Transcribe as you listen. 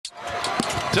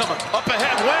Dillon up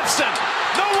ahead, Winston.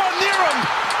 No one near him,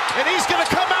 and he's going to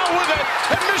come out with it.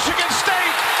 And Michigan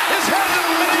State is headed to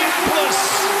Minneapolis.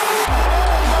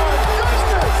 Oh, my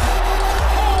goodness.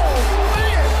 Oh,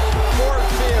 man. Ford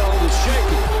Field is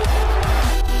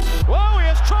shaking. Whoa, he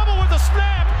has trouble with the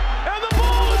snap, and the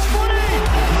ball is free.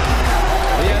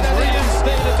 He has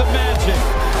reinstated the magic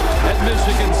at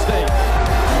Michigan State.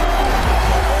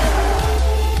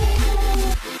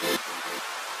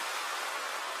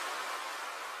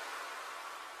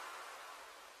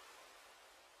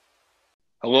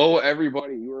 Hello,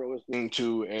 everybody. You are listening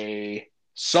to a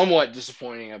somewhat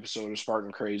disappointing episode of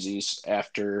Spartan Crazies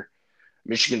after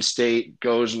Michigan State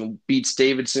goes and beats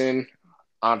Davidson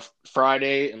on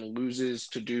Friday and loses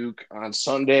to Duke on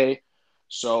Sunday.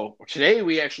 So today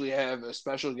we actually have a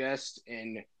special guest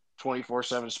in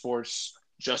 24/7 Sports,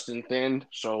 Justin Thind.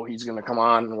 So he's going to come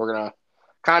on and we're going to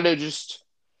kind of just,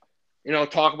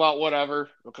 talk about whatever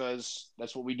because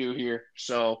that's what we do here.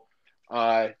 So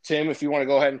Tim, if you want to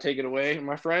go ahead and take it away,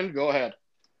 my friend, go ahead.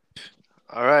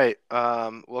 All right.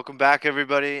 Welcome back,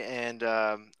 everybody. And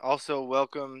also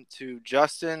welcome to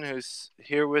Justin, who's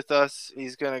here with us.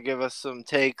 He's going to give us some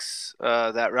takes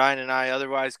that Ryan and I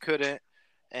otherwise couldn't.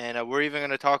 And we're even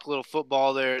going to talk a little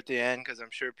football there at the end because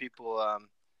I'm sure people, are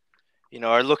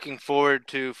looking forward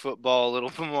to football a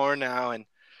little bit more now.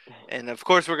 And of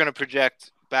course, we're going to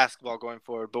project basketball going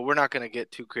forward, but we're not going to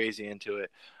get too crazy into it.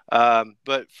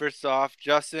 But first off,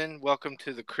 Justin, welcome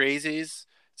to the Crazies.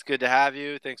 It's good to have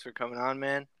you. Thanks for coming on,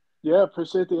 man. Yeah,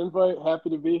 appreciate the invite. Happy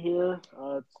to be here.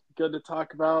 It's good to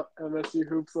talk about MSU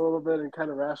hoops a little bit and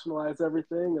kind of rationalize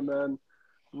everything, and then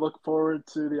look forward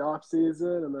to the off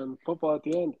season and then football at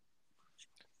the end.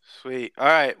 Sweet. All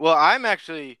right. Well, I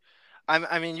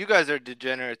mean, you guys are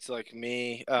degenerates like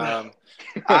me.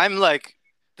 I'm like,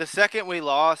 the second we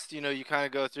lost, you kind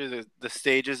of go through the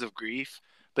stages of grief.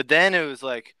 But then it was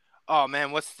like, oh,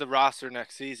 man, what's the roster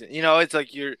next season? It's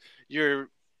like your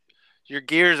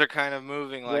gears are kind of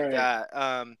moving like Right.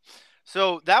 that.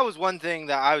 So that was one thing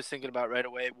that I was thinking about right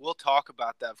away. We'll talk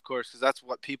about that, of course, because that's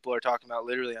what people are talking about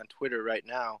literally on Twitter right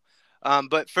now.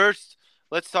 But first,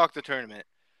 let's talk the tournament.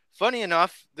 Funny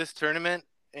enough, this tournament,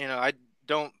 I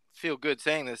don't feel good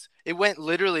saying this. It went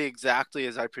literally exactly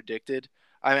as I predicted.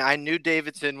 I mean, I knew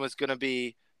Davidson was going to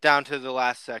be down to the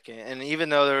last second. And even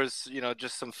though there was,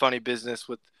 just some funny business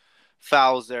with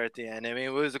fouls there at the end, I mean, it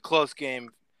was a close game,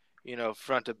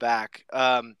 front to back.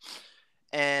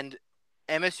 And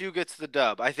MSU gets the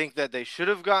dub. I think that they should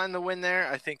have gotten the win there.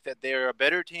 I think that they're a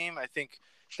better team. I think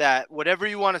that whatever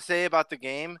you want to say about the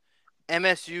game,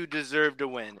 MSU deserved a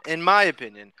win, in my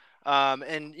opinion.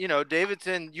 And,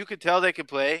 Davidson, you could tell they could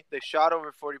play. They shot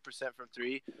over 40% from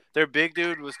three. Their big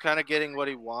dude was kind of getting what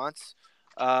he wants.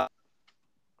 In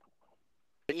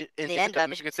the end,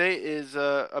 Michigan State is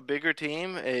a bigger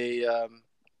team,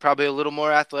 probably a little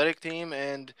more athletic team,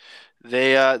 and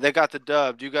they got the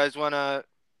dub. Do you guys want to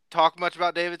talk much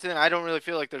about Davidson? I don't really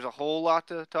feel like there's a whole lot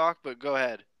to talk, but go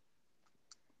ahead.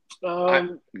 Go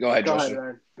ahead, Justin.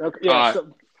 Ryan. Okay, yeah,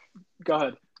 go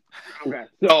ahead. Okay.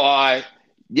 So, I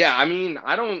mean,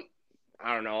 I don't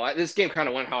know. This game kind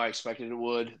of went how I expected it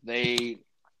would.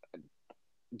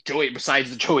 Besides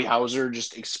the Joey Hauser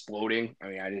just exploding, I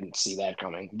mean, I didn't see that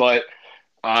coming. But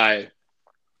I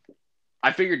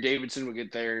figured Davidson would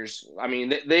get theirs. I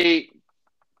mean, they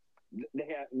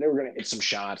were going to hit some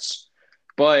shots.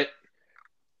 But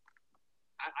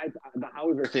the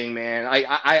Hauser thing, man,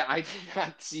 I did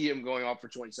not see him going off for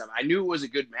 27. I knew it was a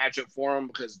good matchup for him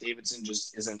because Davidson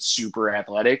just isn't super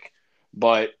athletic.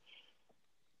 But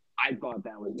I thought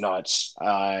that was nuts.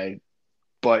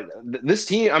 But this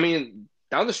team, I mean,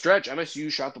 down the stretch,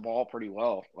 MSU shot the ball pretty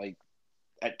well, like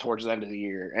towards the end of the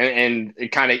year, and it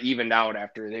kind of evened out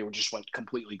after they just went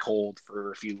completely cold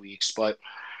for a few weeks. But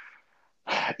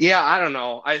yeah, I don't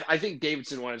know. I think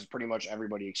Davidson won as pretty much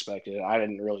everybody expected. I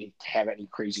didn't really have any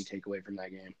crazy takeaway from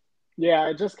that game. Yeah,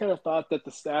 I just kind of thought that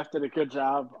the staff did a good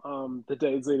job the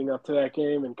days leading up to that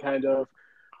game and kind of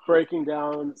breaking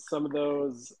down some of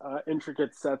those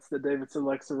intricate sets that Davidson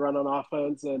likes to run on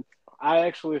offense. And I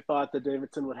actually thought that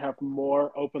Davidson would have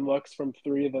more open looks from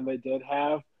three than they did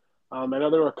have. I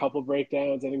know there were a couple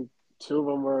breakdowns. I think two of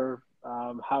them were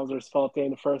Hauser's fault there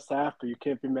in the first half, but you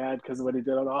can't be mad because of what he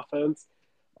did on offense.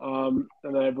 And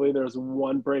then I believe there was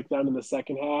one breakdown in the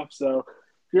second half. So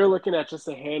if you're looking at just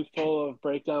a handful of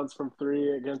breakdowns from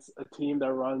three against a team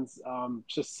that runs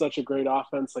just such a great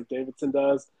offense like Davidson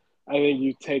does, I think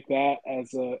you take that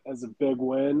as a big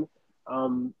win.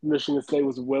 Michigan State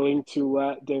was willing to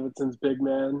let Davidson's big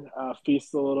man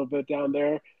feast a little bit down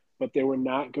there, but they were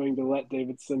not going to let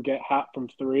Davidson get hot from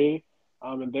three.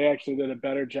 And they actually did a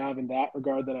better job in that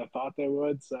regard than I thought they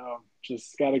would. So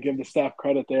just got to give the staff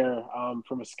credit there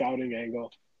from a scouting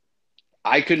angle.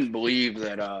 I couldn't believe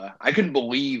that. I couldn't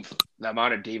believe the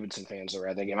amount of Davidson fans that were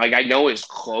at that game. Like, I know it's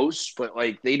close, but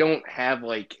like they don't have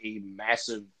like a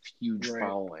massive, huge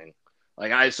following.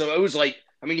 So it was like,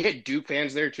 I mean, you had Duke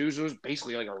fans there too, so it was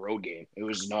basically like a road game. It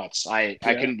was nuts. I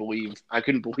couldn't believe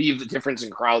the difference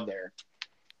in crowd there.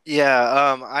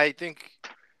 Yeah, I think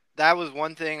that was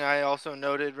one thing I also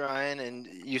noted, Ryan, and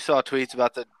you saw tweets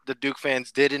about the Duke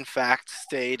fans did in fact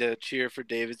stay to cheer for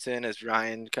Davidson, as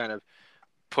Ryan kind of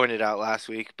pointed out last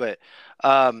week. But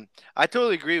I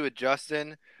totally agree with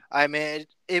Justin. I mean,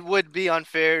 it would be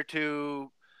unfair to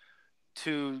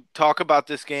talk about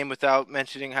this game without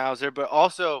mentioning Hauser, but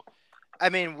also, I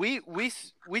mean, we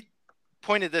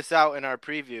pointed this out in our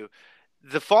preview.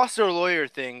 The Foster Lawyer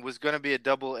thing was going to be a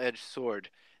double-edged sword.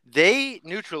 They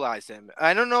neutralized him.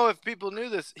 I don't know if people knew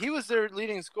this. He was their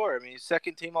leading scorer. I mean, he's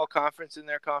second team all conference in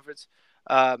their conference.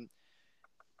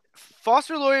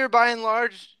 Foster Lawyer, by and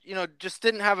large, just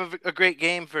didn't have a great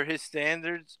game for his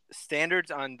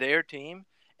standards on their team.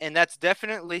 And that's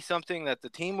definitely something that the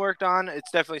team worked on.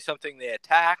 It's definitely something they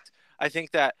attacked. I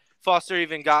think that Foster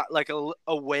even got like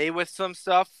away with some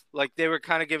stuff. Like they were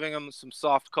kind of giving him some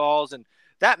soft calls, and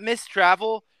that missed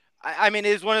travel. I mean, it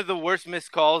is one of the worst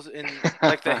missed calls in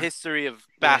like the history of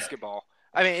basketball.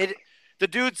 I mean, the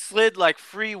dude slid like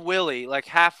Free Willy like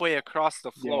halfway across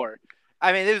the floor. Yeah.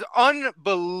 I mean, it was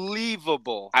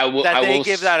unbelievable that they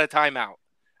give that a timeout.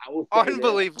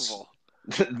 Unbelievable.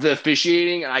 The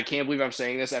officiating, and I can't believe I'm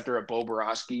saying this after a Bo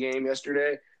Borowski game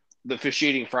yesterday. The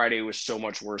officiating Friday was so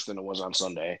much worse than it was on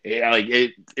Sunday.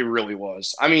 It really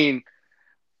was. I mean,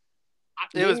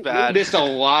 it was bad. We missed a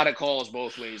lot of calls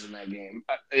both ways in that game.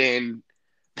 And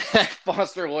that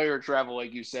Foster Lawyer travel,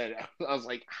 like you said, I was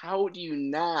like, how do you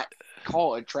not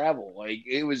call it travel? Like,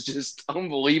 it was just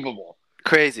unbelievable.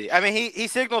 Crazy. I mean, he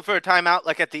signaled for a timeout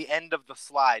like at the end of the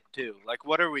slide too. Like,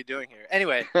 what are we doing here?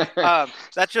 Anyway,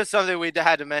 that's just something we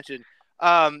had to mention.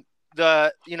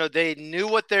 They knew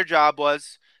what their job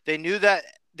was. They knew that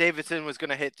Davidson was going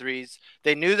to hit threes.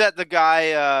 They knew that the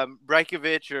guy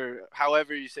Brajkovic, or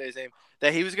however you say his name,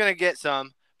 that he was going to get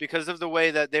some because of the way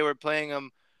that they were playing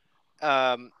him,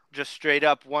 just straight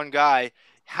up one guy.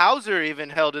 Hauser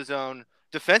even held his own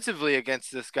defensively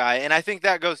against this guy, and I think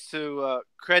that goes to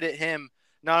credit him.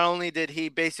 Not only did he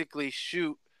basically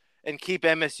shoot and keep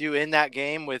MSU in that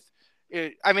game with,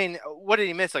 I mean, what did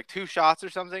he miss? Like 2 shots or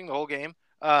something the whole game.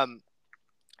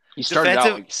 He started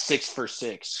out like 6 for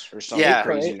 6 or something. Yeah,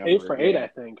 crazy 8 for 8, I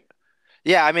think.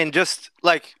 Yeah, I mean, just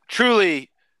like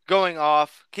truly going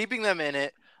off, keeping them in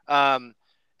it.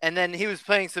 And then he was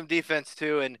playing some defense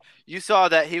too, and you saw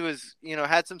that he was,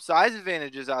 had some size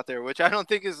advantages out there, which I don't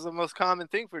think is the most common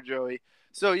thing for Joey.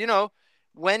 So,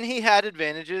 when he had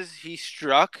advantages, he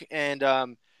struck, and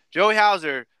Joey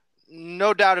Hauser,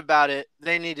 no doubt about it,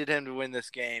 they needed him to win this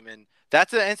game, and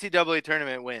that's an NCAA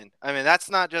tournament win. I mean, that's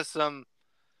not just some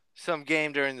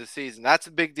game during the season. That's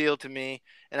a big deal to me,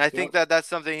 and I think that that's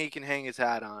something he can hang his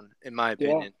hat on, in my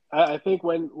opinion. Yeah. I think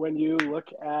when you look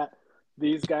at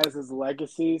these guys'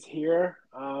 legacies here,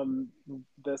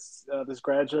 this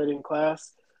graduating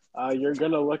class, you're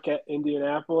going to look at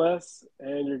Indianapolis,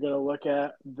 and you're going to look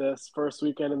at this first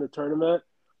weekend in the tournament,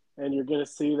 and you're going to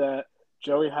see that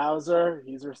Joey Hauser,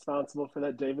 he's responsible for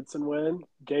that Davidson win.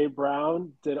 Gabe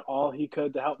Brown did all he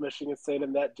could to help Michigan State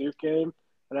in that Duke game.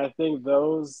 And I think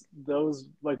those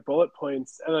like bullet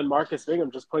points, and then Marcus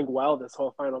Bingham just playing well this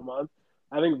whole final month,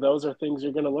 I think those are things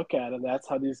you're going to look at, and that's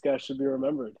how these guys should be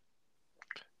remembered.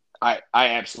 I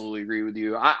absolutely agree with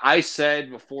you. I said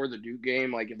before the Duke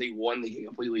game, like if they won, they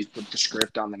completely flipped the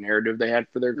script on the narrative they had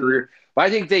for their career. But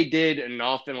I think they did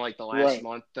enough in like the last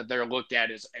month that they're looked at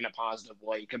as in a positive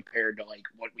light compared to like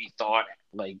what we thought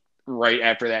like right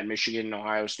after that Michigan and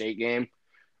Ohio State game,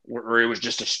 where it was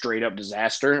just a straight up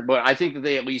disaster. But I think that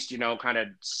they at least, kind of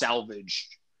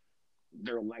salvaged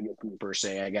their legacy per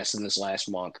se, I guess, in this last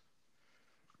month.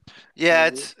 Yeah,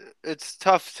 it's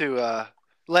tough to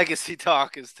legacy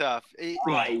talk is tough.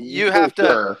 Right. You have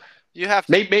to.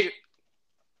 Maybe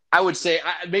I would say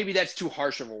maybe that's too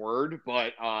harsh of a word,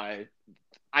 but I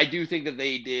do think that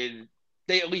they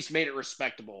at least made it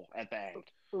respectable at the end.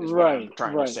 Right.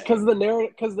 Because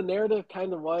the narrative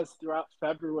kind of was throughout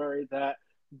February that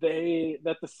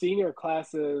the senior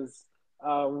classes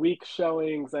weak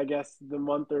showings, I guess the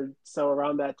month or so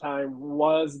around that time,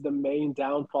 was the main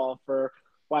downfall for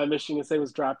why Michigan State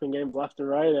was dropping games left and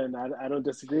right, and I don't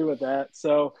disagree with that.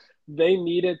 So they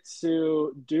needed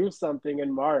to do something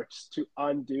in March to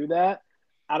undo that.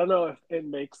 I don't know if it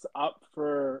makes up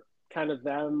for kind of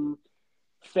them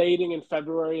fading in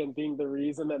February and being the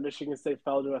reason that Michigan State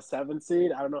fell to a 7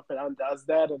 seed. I don't know if it undoes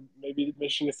that, and maybe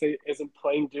Michigan State isn't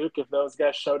playing Duke if those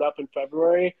guys showed up in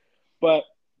February. But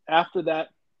after that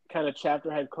kind of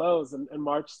chapter had closed and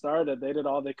March started, they did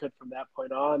all they could from that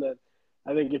point on. And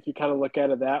I think if you kind of look at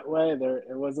it that way,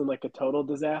 it wasn't like a total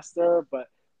disaster. But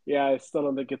yeah, I still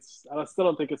don't think it's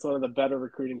one of the better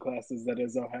recruiting classes that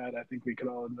Izzo had. I think we can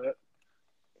all admit.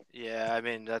 Yeah, I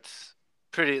mean that's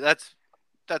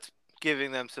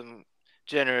giving them some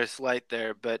generous light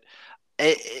there, but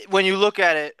when you look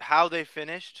at it, how they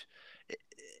finished,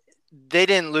 they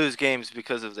didn't lose games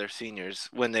because of their seniors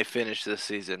when they finished this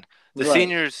season. The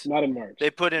seniors, not in March,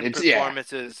 they put in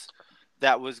performances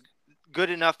that was good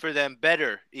enough for them,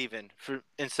 better even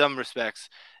in some respects,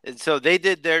 and so they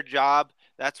did their job.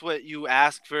 That's what you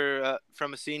ask for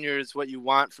from a senior, is what you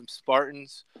want from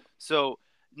Spartans. So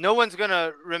no one's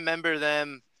gonna remember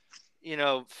them,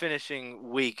 finishing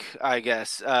weak, I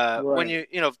guess. When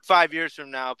 5 years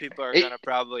from now, people are going to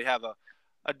probably have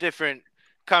a different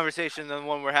conversation than the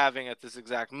one we're having at this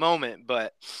exact moment.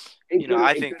 But,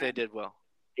 I think they did well.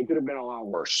 It could have been a lot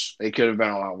worse.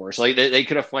 Like, they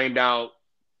could have flamed out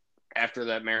after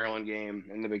that Maryland game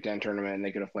in the Big Ten tournament, and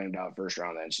they could have flamed out first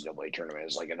round of the NCAA tournament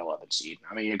as like an 11th seed.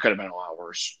 I mean, it could have been a lot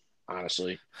worse.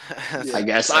 Honestly, I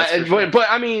guess. But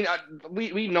I mean,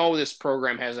 we know this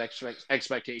program has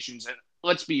expectations, and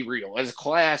let's be real. As a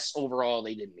class overall,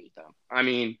 they didn't meet them. I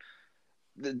mean,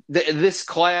 this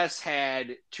class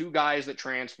had two guys that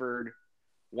transferred,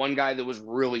 one guy that was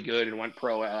really good and went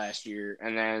pro last year,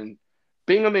 and then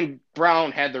Bingham and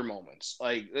Brown had their moments.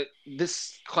 Like,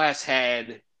 this class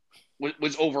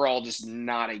was overall just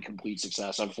not a complete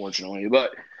success, unfortunately.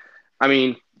 But I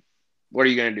mean, what are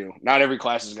you going to do? Not every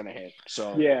class is going to hit.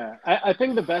 So yeah, I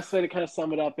think the best way to kind of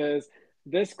sum it up is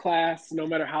this class, no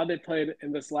matter how they played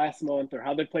in this last month or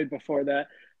how they played before that,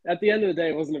 at the end of the day,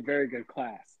 it wasn't a very good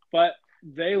class. But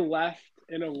they left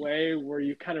in a way where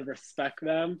you kind of respect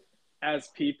them as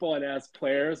people and as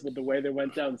players with the way they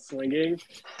went down swinging.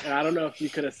 And I don't know if you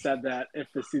could have said that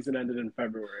if the season ended in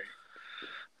February.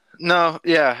 No,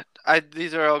 yeah.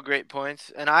 These are all great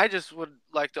points. And I just would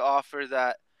like to offer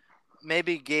that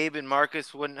maybe Gabe and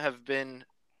Marcus wouldn't have been,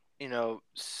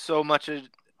 so much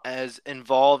as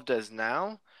involved as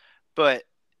now, but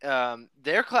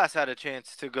their class had a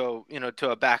chance to go,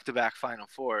 to a back-to-back Final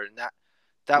Four, and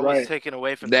that was taken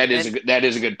away from them. That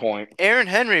is a good point. Aaron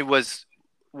Henry was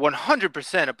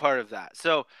 100% a part of that.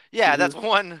 So yeah, that's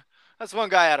one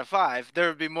guy out of five. There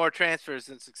would be more transfers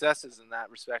than successes in that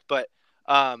respect, but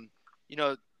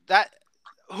that.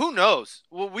 Who knows?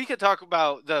 Well, we could talk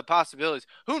about the possibilities.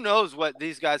 Who knows what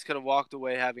these guys could have walked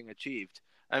away having achieved?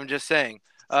 I'm just saying.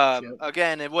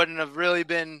 Again, it wouldn't have really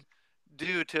been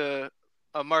due to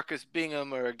a Marcus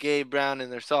Bingham or a Gabe Brown in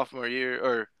their sophomore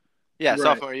year,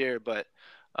 sophomore year. But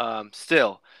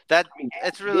still,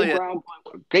 it's really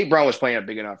Gabe Brown was playing a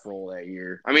big enough role that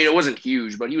year. I mean, it wasn't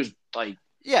huge, but he was like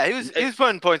he was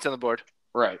putting points on the board.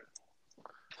 Right.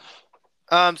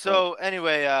 So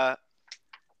anyway.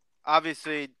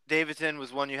 Obviously, Davidson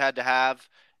was one you had to have.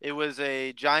 It was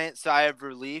a giant sigh of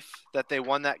relief that they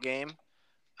won that game,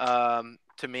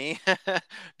 to me,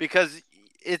 because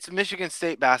it's Michigan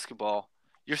State basketball.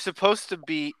 You're supposed to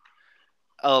beat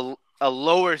a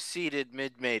lower-seeded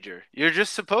mid-major. You're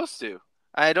just supposed to.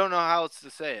 I don't know how else to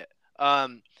say it.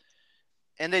 And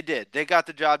they did. They got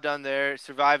the job done there,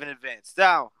 survive and advance.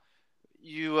 Now,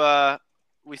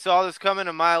 we saw this coming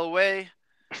a mile away.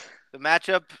 The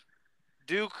matchup –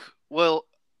 Duke will,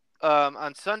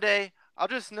 on Sunday, I'll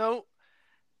just note,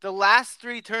 the last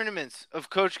three tournaments of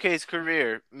Coach K's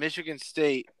career, Michigan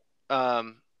State,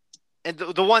 and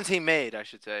the ones he made, I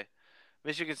should say,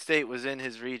 Michigan State was in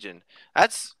his region.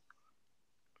 That's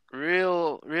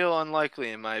real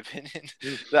unlikely, in my opinion.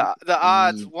 The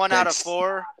odds, 1 out of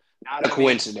 4. Not a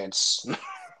coincidence.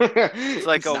 It's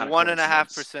like a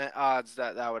 1.5% odds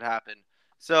that would happen.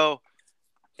 So,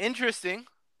 interesting.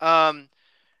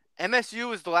 MSU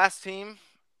was the last team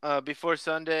before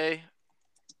Sunday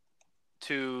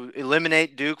to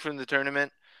eliminate Duke from the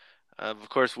tournament. Of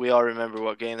course, we all remember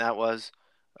what game that was.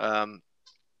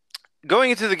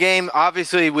 Going into the game,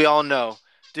 obviously, we all know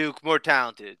Duke more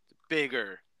talented,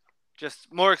 bigger,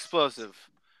 just more explosive.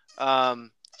 And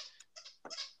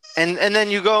then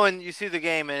you go and you see the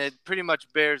game, and it pretty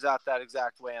much bears out that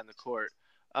exact way on the court.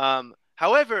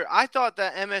 However, I thought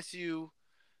that MSU,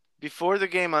 before the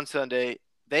game on Sunday,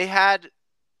 they had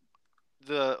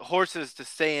the horses to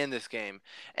stay in this game.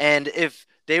 And if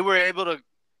they were able to,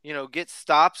 get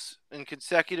stops in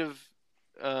consecutive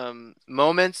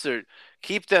moments or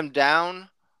keep them down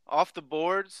off the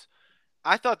boards,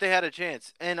 I thought they had a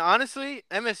chance. And honestly,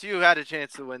 MSU had a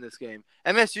chance to win this game.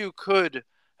 MSU could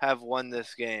have won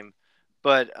this game.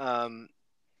 But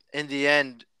in the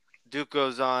end, Duke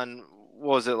goes on,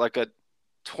 what was it, like a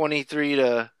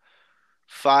 23-5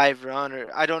 run? Or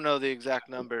I don't know the exact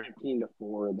number.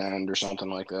 15-4 at the end or something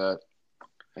like that. I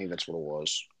think that's what it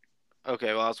was.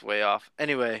 Okay, well, I was way off.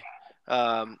 Anyway,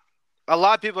 a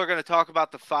lot of people are going to talk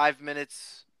about the 5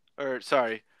 minutes,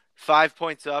 5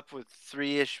 points up with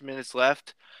 3-ish minutes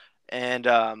left, and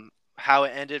how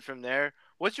it ended from there.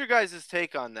 What's your guys'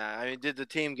 take on that? I mean, did the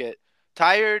team get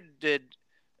tired? Did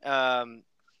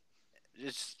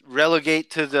just relegate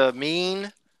to the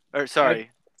mean?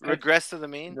 Regress to the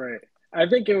mean? Right. I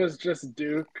think it was just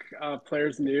Duke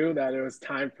players knew that it was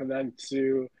time for them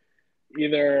to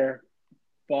either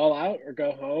ball out or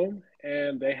go home,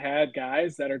 and they had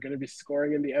guys that are going to be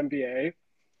scoring in the NBA,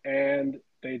 and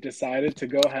they decided to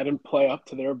go ahead and play up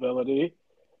to their ability,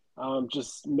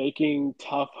 just making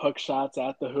tough hook shots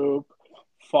at the hoop,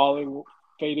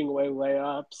 fading away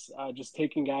layups, just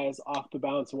taking guys off the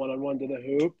bounce one-on-one to the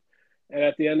hoop. And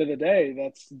at the end of the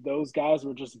day, those guys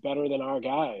were just better than our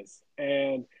guys.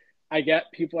 And I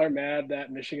get people are mad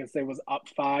that Michigan State was up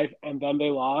 5 and then they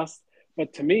lost.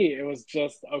 But to me, it was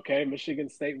just, okay, Michigan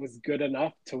State was good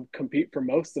enough to compete for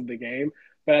most of the game.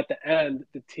 But at the end,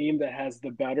 the team that has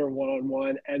the better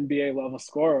one-on-one NBA level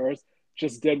scorers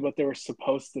just did what they were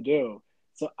supposed to do.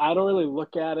 So I don't really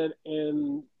look at it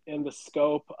in the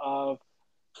scope of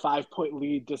 5-point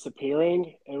lead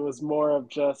disappearing. It was more of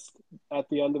just at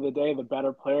the end of the day, the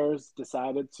better players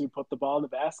decided to put the ball in the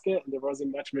basket, and there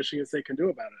wasn't much Michigan State can do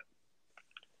about it.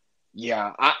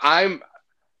 Yeah, I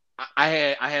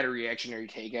had a reactionary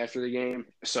take after the game,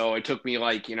 so it took me a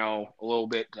little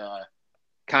bit to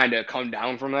kind of come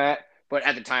down from that. But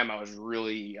at the time, I was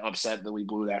really upset that we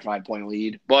blew that 5-point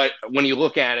lead. But when you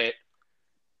look at it,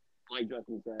 like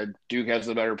Justin said, Duke has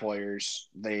the better players.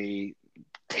 They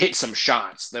hit some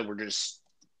shots that were just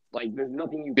there's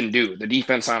nothing you can do. The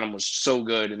defense on them was so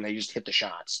good, and they just hit the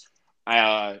shots.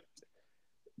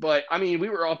 But I mean, we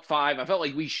were up 5. I felt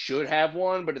like we should have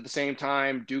won, but at the same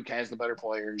time, Duke has the better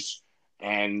players,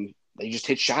 and they just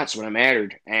hit shots when it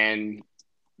mattered. And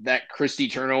that Christie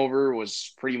turnover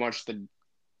was pretty much the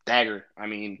dagger. I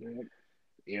mean,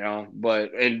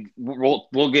 and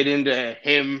we'll get into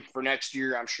him for next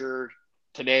year, I'm sure,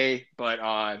 today.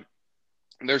 But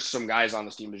there's some guys on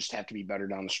this team that just have to be better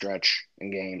down the stretch in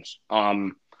games.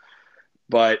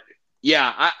 But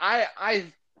yeah,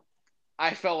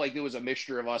 I felt like it was a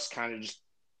mixture of us kind of just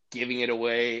giving it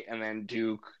away, and then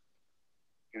Duke,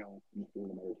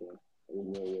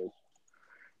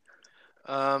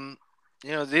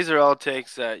 these are all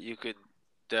takes that you could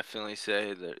definitely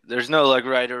say that there's no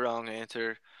right or wrong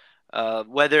answer.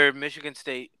 Whether Michigan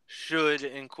State should,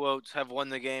 in quotes, have won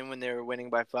the game when they were winning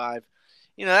by 5,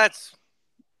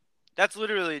 that's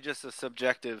literally just a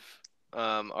subjective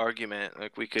argument.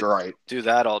 Like, we could do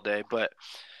that all day, but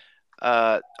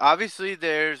obviously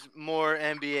there's more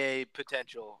NBA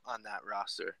potential on that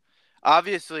roster.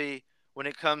 Obviously, when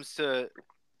it comes to,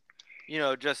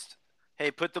 just, hey,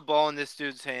 put the ball in this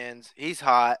dude's hands. He's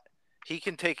hot. He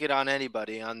can take it on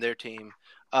anybody on their team.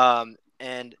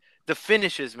 And the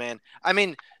finishes, man. I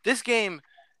mean, this game,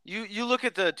 you look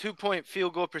at the 2-point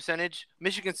field goal percentage.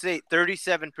 Michigan State,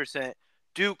 37%.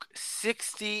 Duke,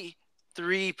 63%.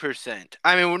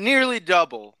 I mean, we're nearly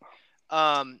double.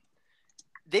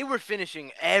 They were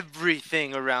finishing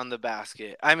everything around the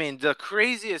basket. I mean, the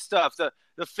craziest stuff. The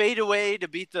fadeaway to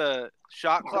beat the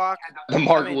shot clock. The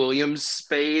Mark Williams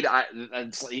fade.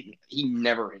 It's like he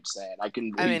never hits that. I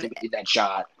couldn't believe he hit that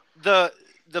shot. The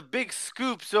big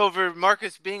scoops over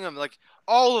Marcus Bingham, like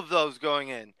all of those going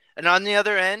in. And on the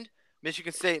other end,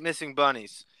 Michigan State missing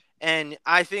bunnies. And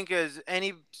I think, as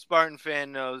any Spartan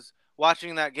fan knows,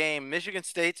 watching that game, Michigan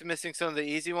State's missing some of the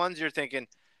easy ones. You're thinking,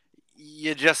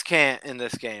 you just can't in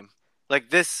this game.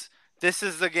 Like, this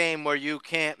is the game where you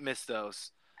can't miss those.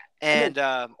 And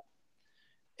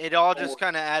it all just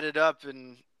kind of added up.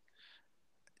 And,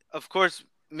 of course,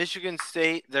 Michigan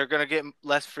State, they're going to get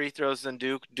less free throws than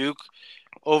Duke. Duke,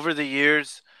 over the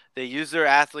years, they use their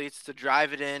athletes to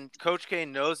drive it in. Coach K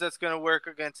knows that's going to work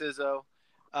against Izzo.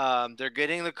 They're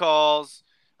getting the calls.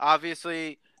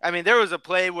 Obviously, I mean, there was a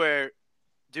play where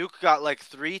Duke got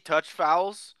 3 touch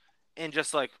fouls and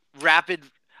just rapid.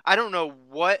 I don't know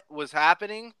what was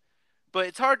happening, but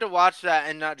it's hard to watch that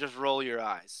and not just roll your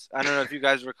eyes. I don't know if you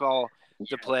guys recall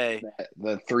the play.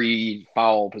 The 3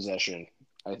 foul possession.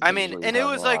 I mean, and it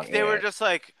was they were just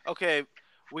okay,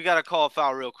 we got to call a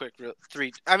foul real quick.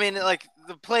 3. I mean, the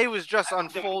play was just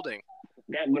unfolding.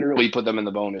 That literally put them in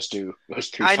the bonus too. Those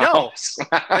two I know. fouls.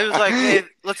 It was like, hey,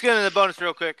 let's get into the bonus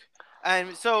real quick.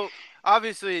 And so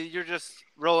obviously you're just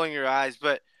rolling your eyes,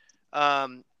 but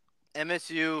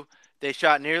MSU, they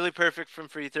shot nearly perfect from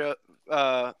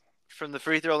from the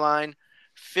free throw line,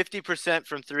 50%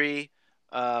 from three.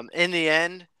 In the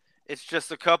end, it's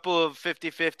just a couple of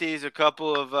 50-50s, a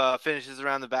couple of finishes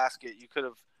around the basket. You could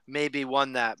have maybe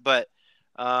won that, but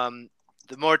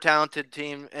the more talented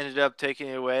team ended up taking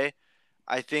it away.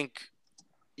 I think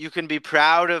you can be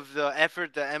proud of the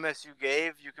effort that MSU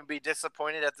gave. You can be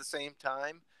disappointed at the same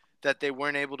time that they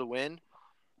weren't able to win.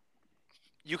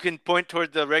 You can point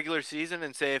toward the regular season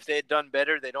and say if they had done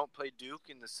better, they don't play Duke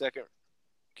in the second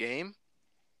game.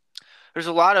 There's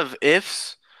a lot of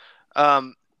ifs.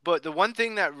 But the one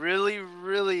thing that really,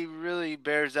 really, really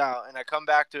bears out, and I come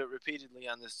back to it repeatedly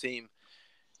on this team,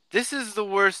 this is the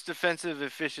worst defensive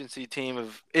efficiency team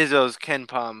of Izzo's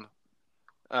KenPom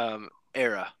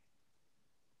era.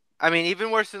 I mean, even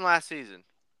worse than last season.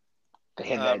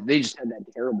 They just had that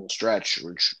terrible stretch,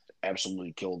 which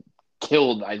absolutely killed.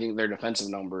 I think their defensive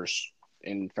numbers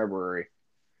in February.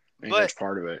 I think that's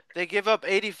part of it. They give up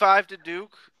 85 to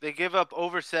Duke. They give up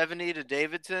over 70 to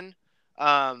Davidson.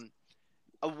 There's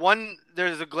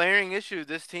a glaring issue.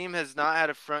 This team has not had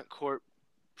a front court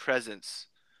presence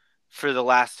for the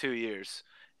last 2 years,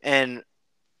 and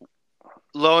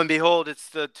lo and behold, it's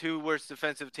the two worst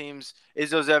defensive teams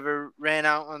Izzo's ever ran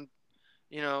out on,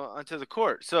 onto the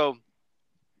court. So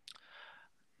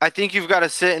I think you've got to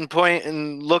sit and point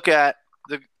and look at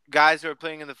the guys who are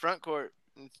playing in the front court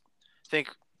and think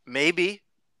maybe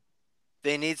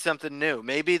they need something new.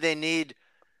 Maybe they need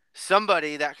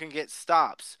somebody that can get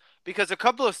stops, because a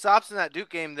couple of stops in that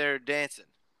Duke game, they're dancing.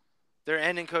 They're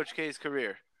ending Coach K's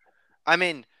career. I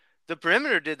mean, the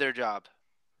perimeter did their job.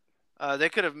 They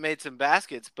could have made some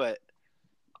baskets, but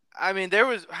I mean, there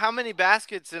was how many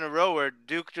baskets in a row where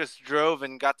Duke just drove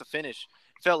and got the finish?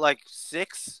 It felt like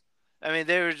 6. I mean,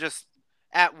 they were just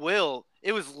at will.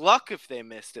 It was luck if they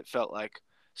missed, it felt like.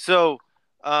 So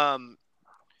I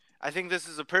think this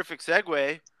is a perfect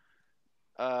segue.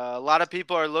 A lot of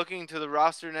people are looking to the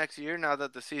roster next year now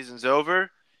that the season's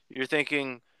over. You're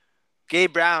thinking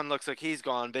Gabe Brown looks like he's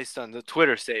gone based on the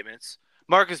Twitter statements.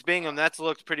 Marcus Bingham, that's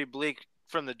looked pretty bleak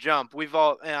from the jump.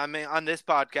 On this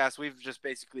podcast, we've just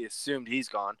basically assumed he's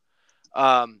gone.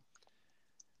 Mady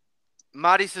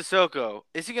Sissoko,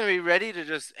 is he going to be ready to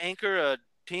just anchor a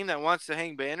team that wants to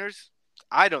hang banners?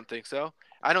 I don't think so.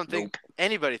 I don't think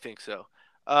anybody thinks so.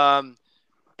 And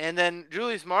then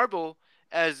Julius Marble,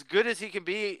 as good as he can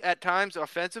be at times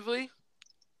offensively,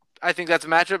 I think that's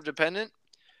matchup dependent.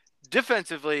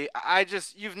 Defensively,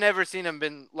 you've never seen him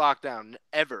been locked down,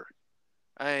 ever.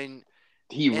 I mean,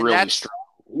 he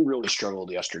really struggled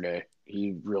yesterday.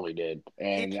 He really did.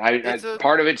 And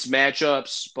part of it's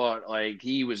matchups, but like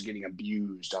he was getting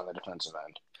abused on the defensive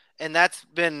end. And that's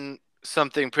been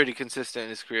something pretty consistent in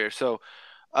his career. So,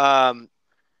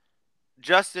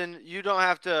 Justin, you don't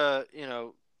have to,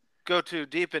 go too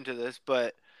deep into this,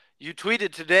 but you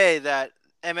tweeted today that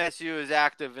MSU is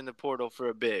active in the portal for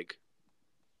a big.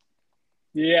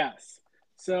 Yes.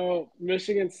 So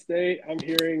Michigan State, I'm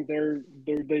hearing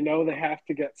they know they have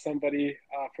to get somebody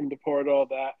from the portal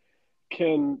that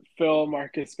can fill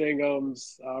Marcus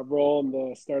Bingham's role in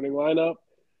the starting lineup.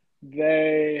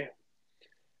 They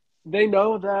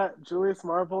know that Julius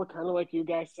Marble, kind of like you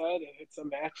guys said, it's a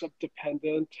matchup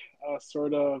dependent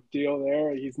sort of deal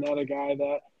there. He's not a guy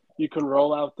that you can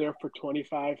roll out there for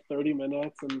 25, 30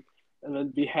 minutes and then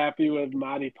be happy with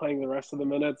Mady playing the rest of the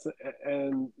minutes.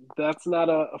 And that's not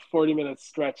a 40-minute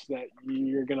stretch that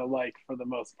you're going to like for the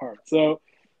most part. So,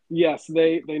 yes,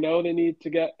 they know they need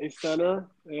to get a center.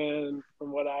 And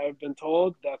from what I've been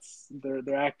told,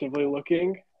 they're actively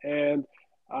looking. And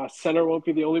center won't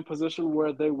be the only position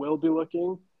where they will be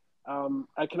looking.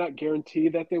 I cannot guarantee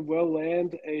that they will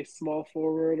land a small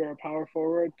forward or a power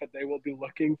forward, but they will be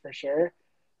looking for sure.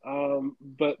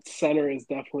 But center is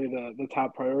definitely the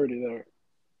top priority there.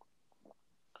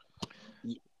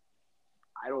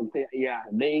 I don't think,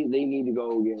 they need to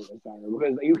go get a center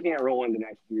because you can't roll into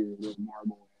next year with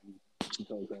Marble and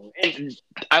Sissoko. And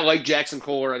I like Jackson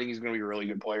Kohler. I think he's going to be a really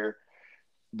good player,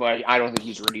 but I don't think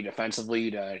he's ready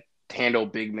defensively to handle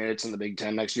big minutes in the Big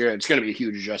Ten next year. It's going to be a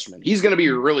huge adjustment. He's going to be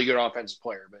a really good offensive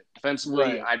player, but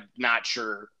defensively, right. I'm not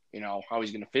sure, how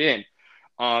he's going to fit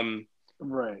in.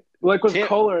 Right. Like with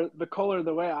Kohler,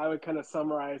 the way I would kind of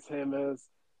summarize him is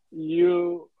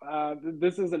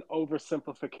this is an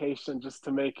oversimplification just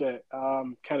to make it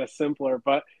kind of simpler,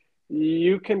 but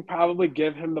you can probably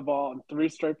give him the ball in 3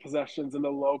 straight possessions in the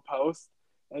low post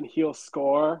and he'll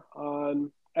score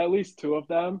on at least 2 of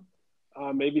them.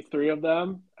 maybe 3 of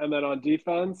them. And then on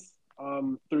defense,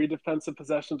 3 defensive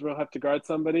possessions where he'll have to guard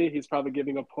somebody. He's probably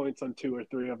giving up points on 2 or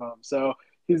 3 of them. So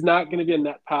he's not going to be a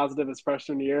net positive his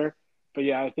freshman year. But,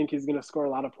 yeah, I think he's going to score a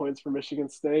lot of points for Michigan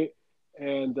State.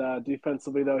 And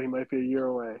defensively, though, he might be a year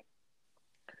away.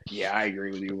 Yeah, I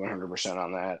agree with you 100%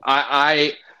 on that.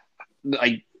 I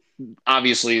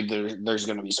obviously there's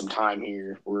going to be some time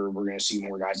here where we're going to see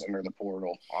more guys enter the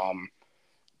portal.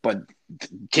 But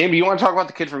Tim, do you want to talk about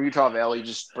the kid from Utah Valley?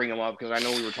 Just bring him up because I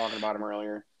know we were talking about him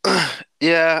earlier.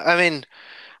 Yeah, I mean,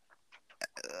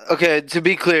 okay, to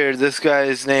be clear, this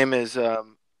guy's name is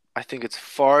I think it's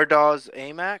Fardaws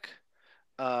Amac.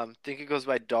 I think it goes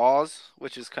by Dawes,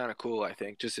 which is kind of cool, I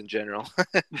think, just in general.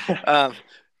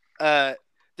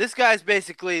 This guy's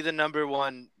basically the number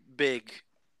one big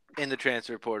in the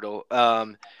transfer portal.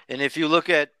 And if you look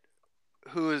at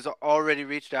who has already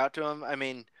reached out to him, I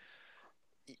mean,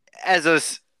 as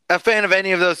a fan of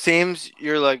any of those teams,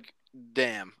 you're like,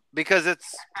 damn. Because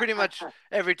it's pretty much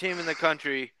every team in the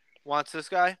country wants this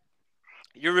guy.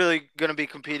 You're really going to be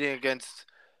competing against,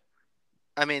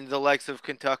 I mean, the likes of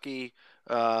Kentucky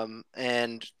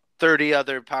and 30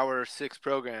 other Power 6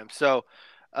 programs. So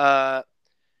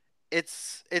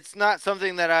it's not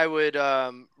something that I would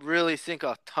really sink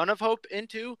a ton of hope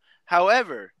into.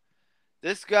 However,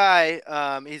 this guy,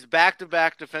 he's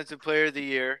back-to-back Defensive Player of the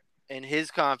Year in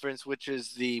his conference, which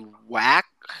is the WAC.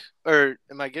 Or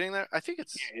am I getting there? I think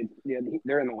it's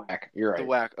they're in the WAC. You're right. The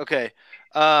WAC. Okay.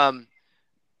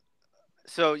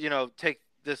 So take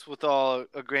this with all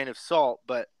a grain of salt,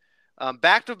 but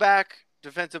back-to-back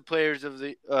Defensive Players of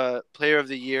the Player of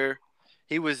the Year.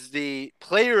 He was the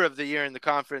Player of the Year in the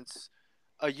conference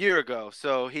a year ago,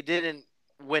 so he didn't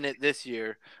win it this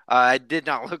year. I did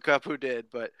not look up who did,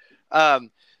 but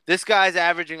this guy's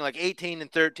averaging like 18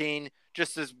 and 13,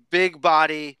 just this big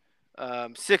body,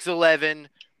 6'11",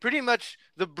 pretty much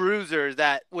the bruiser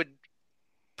that would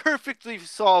perfectly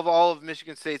solve all of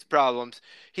Michigan State's problems.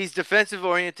 He's defensive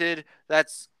oriented.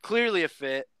 That's clearly a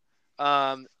fit.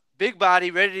 Big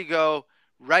body, ready to go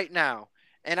right now.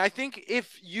 And I think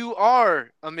if you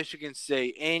are a Michigan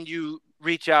State and you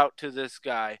reach out to this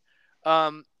guy,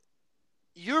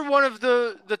 you're one of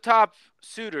the top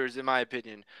suitors, in my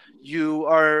opinion. You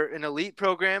are an elite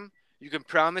program. You can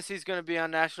promise he's going to be on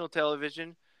national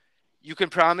television. You can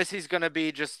promise he's going to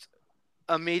be just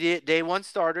immediate day one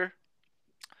starter.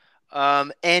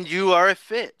 And you are a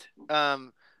fit.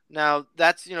 Now,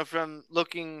 that's, from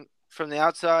looking from the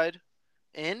outside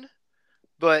in.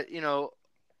 But,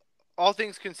 all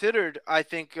things considered, I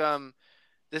think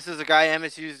this is a guy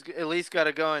MSU's at least got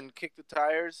to go and kick the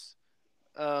tires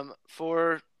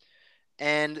for.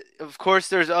 And, of course,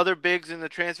 there's other bigs in the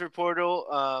transfer portal.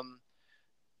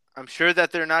 I'm sure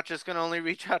that they're not just going to only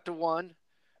reach out to one.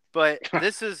 But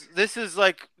this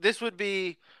would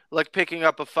be like picking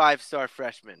up a 5-star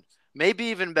freshman. Maybe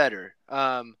even better,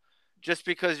 just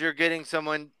because you're getting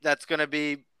someone that's going to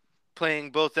be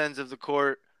playing both ends of the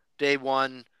court day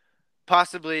one,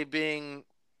 possibly being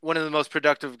one of the most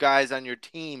productive guys on your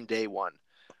team day one.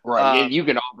 Right. You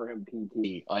can offer him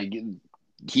PT. Like,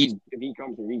 if he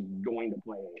comes here, he's going to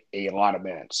play a lot of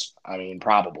minutes. I mean,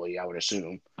 probably, I would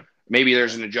assume. Maybe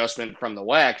there's an adjustment from the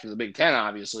WAC to the Big Ten,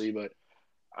 obviously, but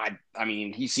I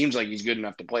mean, he seems like he's good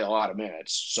enough to play a lot of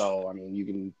minutes. So, I mean, you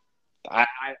can – I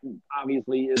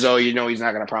obviously, so he's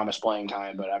not going to promise playing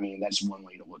time, but I mean that's one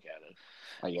way to look at it,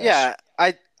 I guess. Yeah,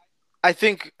 I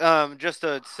think just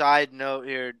a side note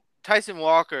here, Tyson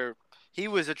Walker, he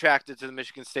was attracted to the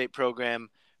Michigan State program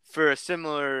for a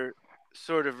similar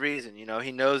sort of reason.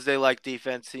 He knows they like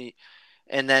defense,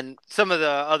 and then some of the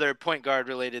other point guard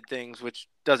related things, which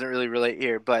doesn't really relate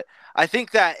here. But I think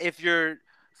that if you're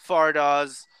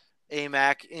Fardaws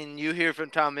Amac and you hear from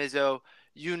Tom Izzo,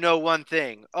 one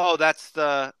thing. Oh, that's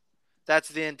the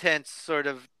intense sort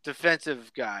of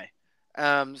defensive guy.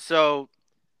 So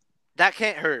that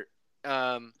can't hurt.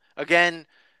 Again,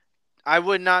 I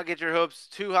would not get your hopes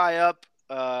too high up.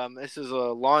 This is a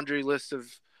laundry list of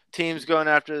teams going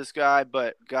after this guy,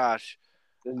 but gosh,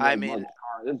 this is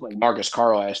like Marcus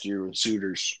Carr last year with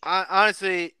suitors.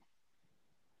 Honestly,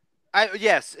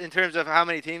 yes, in terms of how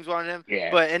many teams wanted him,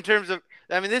 yeah. But in terms of,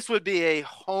 this would be a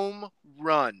home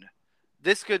run.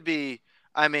 This could be,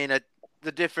 the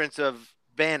difference of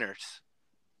banners.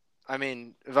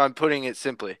 If I'm putting it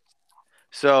simply.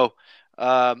 So,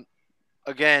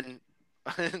 again,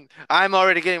 I'm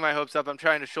already getting my hopes up. I'm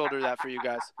trying to shoulder that for you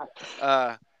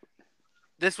guys.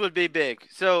 This would be big.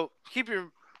 So keep your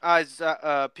eyes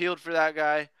peeled for that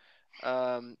guy.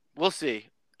 We'll see.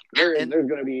 There's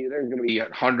going to be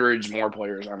hundreds more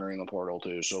players entering the portal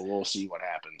too. So we'll see what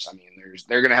happens.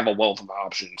 They're going to have a wealth of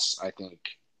options, I think.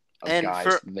 of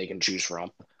guys they can choose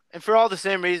from. And for all the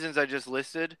same reasons I just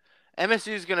listed,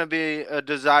 MSU is going to be a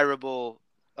desirable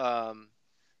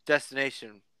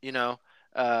destination.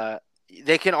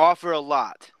 They can offer a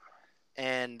lot,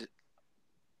 and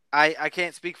I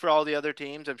can't speak for all the other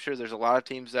teams. I'm sure there's a lot of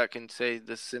teams that can say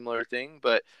this similar thing,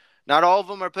 but not all of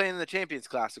them are playing in the Champions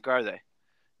Classic, are they?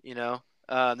 They're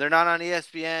not on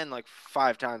ESPN like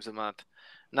 5 times a month.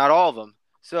 Not all of them.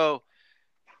 So,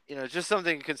 it's just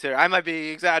something to consider. I might be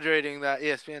exaggerating that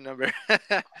ESPN number,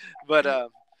 but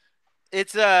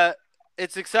it's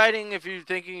exciting if you're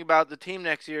thinking about the team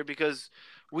next year because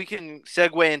we can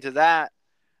segue into that.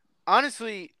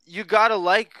 Honestly, you gotta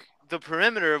like the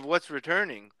perimeter of what's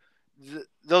returning.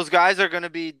 Those guys are going to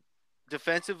be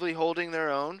defensively holding their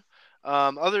own.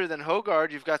 Other than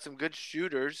Hogard, you've got some good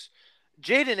shooters.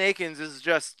 Jaden Akins is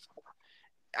just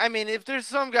 – if there's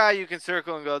some guy you can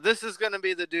circle and go, this is going to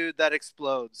be the dude that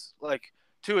explodes, like,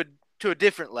 to a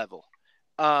different level.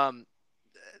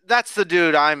 That's the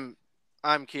dude I'm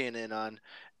keying in on.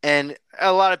 And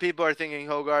a lot of people are thinking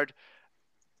Hogard.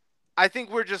 I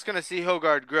think we're just going to see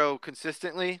Hogard grow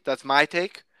consistently. That's my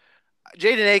take.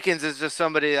 Jaden Akins is just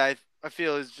somebody I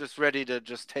feel is just ready to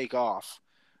just take off.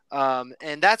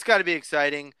 And that's got to be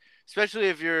exciting, especially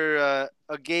if you're a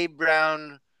Gabe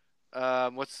Brown,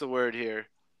 what's the word here?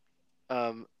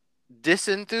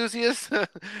 Disenthusiast?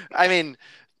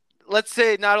 Let's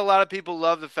say not a lot of people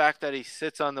love the fact that he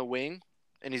sits on the wing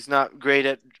and he's not great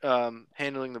at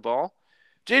handling the ball.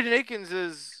 Jaden Akins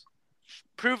is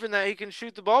proven that he can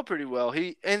shoot the ball pretty well.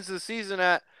 He ends the season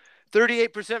at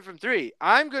 38% from 3.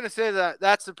 I'm going to say that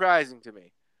that's surprising to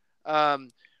me.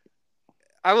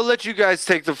 I will let you guys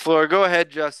take the floor. Go ahead,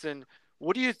 Justin.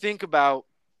 What do you think about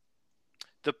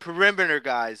the perimeter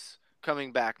guys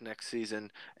coming back next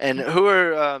season? And who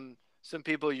are some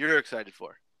people you're excited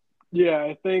for? Yeah,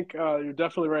 I think you're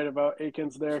definitely right about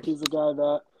Akins there. He's a guy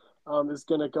that is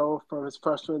going to go from his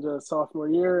freshman to sophomore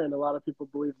year, and a lot of people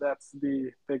believe that's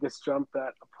the biggest jump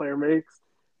that a player makes.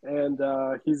 And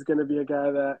he's going to be a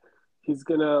guy that he's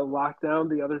going to lock down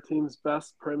the other team's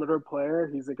best perimeter player.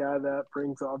 He's a guy that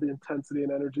brings all the intensity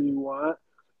and energy you want.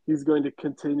 He's going to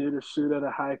continue to shoot at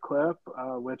a high clip,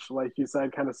 which, like you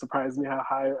said, kind of surprised me how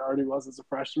high it already was as a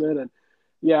freshman. And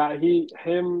yeah,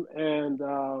 him and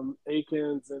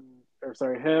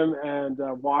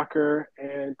Walker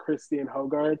and Christie and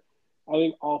Hogard. I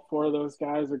think all 4 of those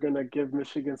guys are going to give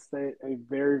Michigan State a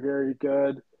very, very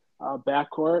good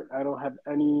backcourt. I don't have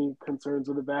any concerns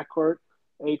with the backcourt.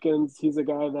 Akins, he's a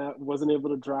guy that wasn't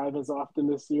able to drive as often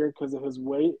this year because of his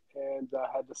weight and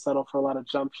had to settle for a lot of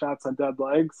jump shots on dead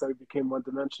legs, so he became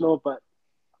one-dimensional. But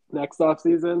next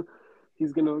offseason,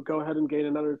 he's going to go ahead and gain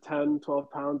another 10, 12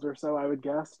 pounds or so, I would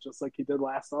guess, just like he did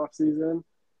last offseason.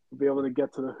 He'll be able to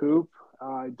get to the hoop.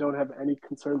 I don't have any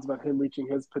concerns about him reaching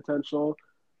his potential.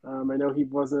 I know he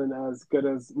wasn't as good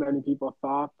as many people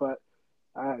thought, but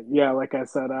like I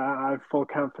said, I have full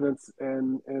confidence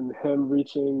in him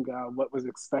reaching what was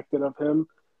expected of him.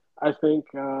 I think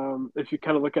if you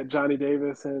kind of look at Johnny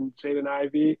Davis and Jaden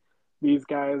Ivey, these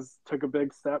guys took a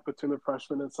big step between the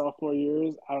freshman and sophomore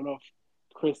years. I don't know if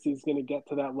Christie's going to get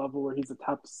to that level where he's a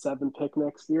top 7 pick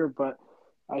next year, but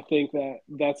I think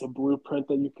that's a blueprint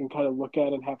that you can kind of look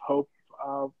at and have hope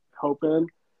in.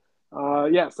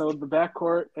 So the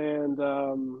backcourt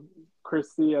and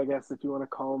Christie, I guess if you want to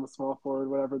call him a small forward,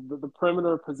 whatever, the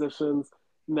perimeter positions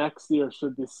next year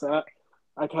should be set.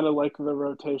 I kind of like the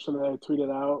rotation that I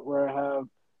tweeted out where I have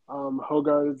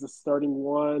Hogard as the starting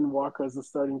 1, Walker as the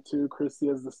starting 2, Christie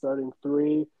as the starting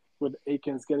 3, with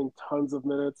Akins getting tons of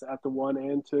minutes at the 1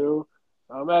 and 2.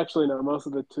 Actually, no, most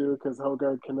of the 2 because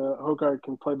Hogard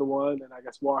can play the 1, and I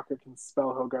guess Walker can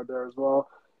spell Hogard there as well.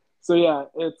 So yeah,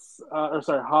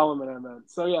 Holloman I meant.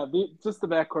 So yeah, just the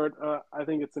backcourt, I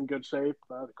think it's in good shape.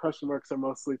 The question marks are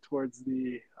mostly towards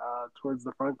the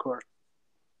front court.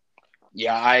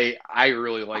 Yeah, I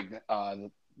really like the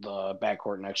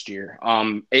backcourt next year.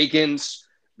 Akins,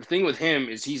 the thing with him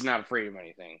is he's not afraid of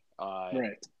anything.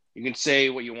 Right. You can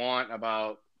say what you want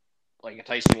about like a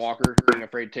Tyson Walker being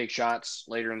afraid to take shots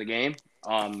later in the game.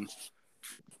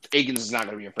 Akins is not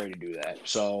going to be afraid to do that.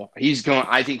 So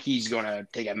I think he's going to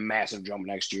take a massive jump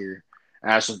next year.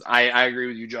 So I agree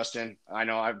with you, Justin. I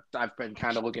know I've been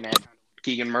kind of looking at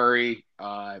Keegan Murray,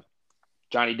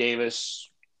 Johnny Davis,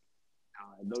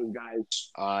 those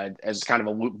guys as kind of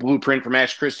a blueprint for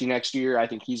Max Christie next year. I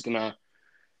think he's going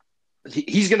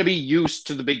to be used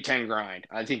to the Big Ten grind.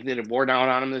 I think that it wore down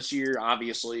on him this year,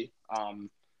 obviously.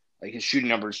 Like his shooting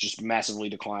numbers just massively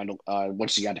declined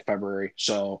once he got to February.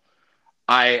 So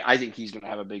I think he's going to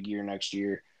have a big year next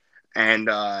year. And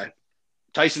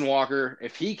Tyson Walker,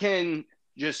 if he can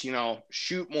just,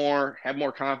 shoot more, have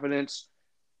more confidence,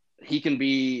 he can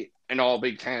be an all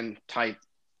Big Ten type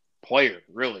player,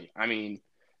 really. I mean,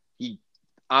 he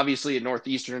obviously at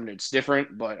Northeastern, it's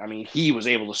different, but I mean, he was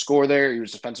able to score there. He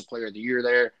was Defensive Player of the Year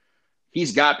there.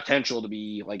 He's got potential to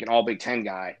be like an all Big Ten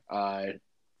guy.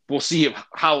 We'll see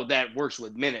how that works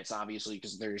with minutes, obviously,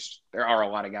 because there are a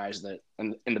lot of guys that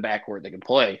in the backcourt that can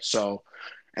play. So,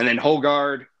 and then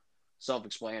Hogard,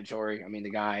 self-explanatory. I mean, the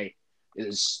guy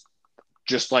is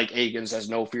just like Akins, has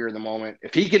no fear in the moment.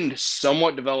 If he can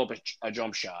somewhat develop a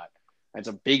jump shot, that's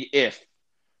a big if.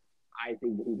 I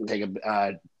think that he can take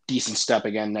a decent step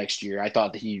again next year. I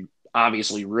thought that he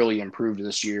obviously really improved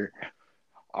this year.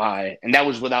 And that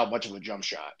was without much of a jump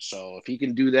shot. So if he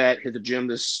can do that, hit the gym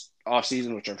this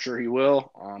offseason, which I'm sure he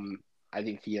will, I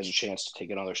think he has a chance to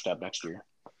take another step next year.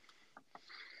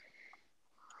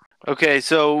 Okay,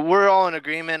 so we're all in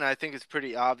agreement. I think it's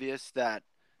pretty obvious that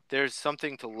there's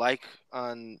something to like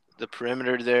on the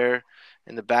perimeter there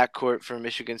in the backcourt for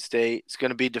Michigan State. It's going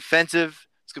to be defensive.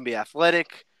 It's going to be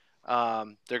athletic.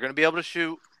 They're going to be able to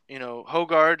shoot.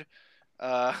 Hogard.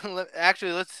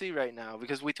 Actually, let's see right now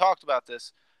because we talked about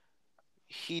this.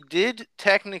 He did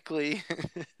technically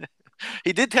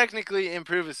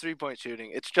improve his 3-point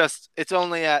shooting. It's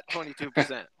only at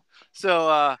 22%.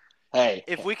 So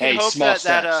if we can hope that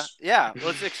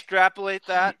let's extrapolate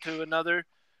that to another.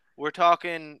 We're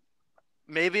talking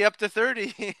maybe up to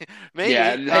 30. Maybe.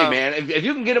 Yeah, hey man, if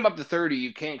you can get him up to 30,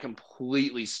 you can't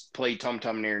completely play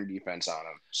tum-tum near defense on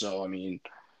him. So I mean,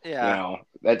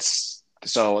 that's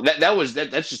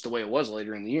just the way it was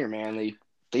later in the year, man.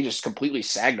 They just completely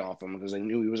sagged off him because they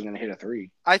knew he wasn't going to hit a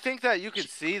three. I think that you could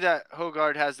see that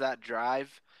Hogard has that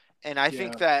drive, and I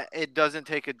think that it doesn't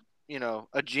take a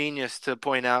genius to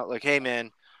point out like, hey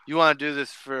man, you want to do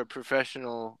this for a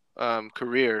professional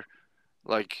career.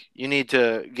 Like, you need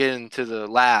to get into the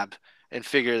lab and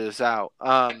figure this out.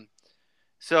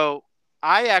 So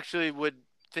I actually would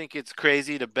think it's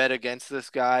crazy to bet against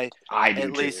this guy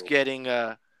at least getting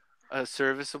a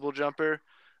serviceable jumper.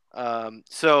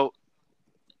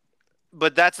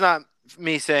 But that's not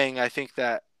me saying I think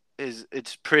that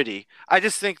it's pretty. I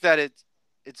just think that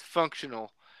it's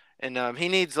functional, and he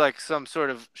needs like some sort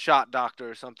of shot doctor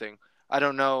or something. I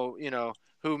don't know,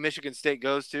 who Michigan State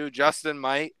goes to. Justin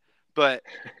might. But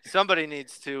somebody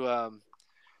needs to,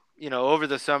 over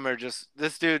the summer,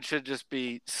 this dude should just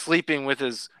be sleeping with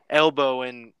his elbow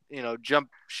in, jump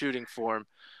shooting form.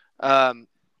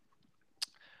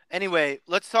 Anyway,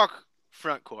 let's talk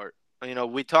front court.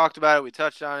 We talked about it. We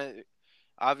touched on it.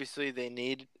 Obviously, they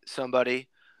need somebody.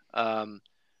 Ryan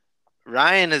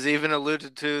has even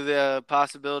alluded to the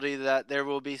possibility that there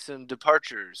will be some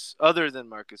departures other than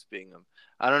Marcus Bingham.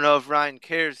 I don't know if Ryan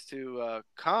cares to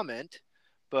comment.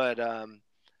 But, go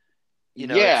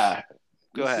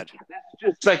ahead. That's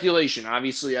just speculation.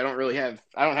 Obviously, I don't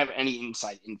have any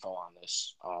inside info on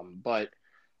this. But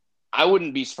I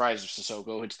wouldn't be surprised if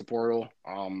Sissoko hits the portal.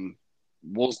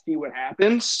 We'll see what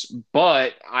happens.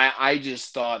 But I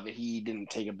just thought that he didn't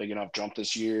take a big enough jump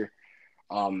this year,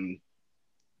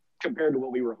 compared to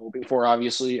what we were hoping for.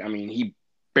 Obviously, I mean, he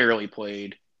barely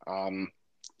played.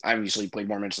 Obviously, played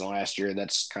more minutes than last year.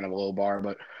 That's kind of a low bar,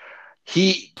 but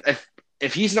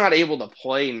if he's not able to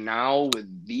play now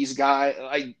with these guys,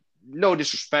 no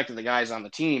disrespect to the guys on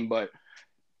the team, but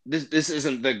this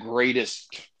isn't the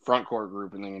greatest front court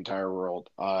group in the entire world,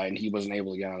 and he wasn't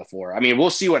able to get on the floor. I mean, we'll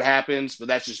see what happens, but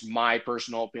that's just my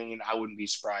personal opinion. I wouldn't be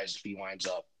surprised if he winds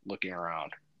up looking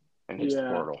around and hits the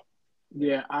portal.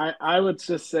 Yeah, I would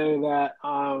just say that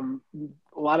a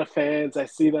lot of fans, I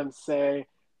see them say,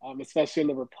 especially in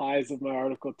the replies of my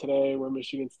article today where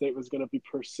Michigan State was going to be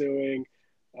pursuing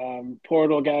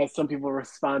portal guys, some people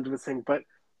respond to this thing, but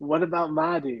what about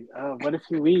Mady? What if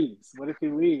he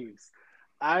leaves?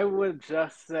 I would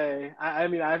just say, I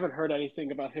mean, I haven't heard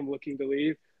anything about him looking to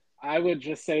leave. I would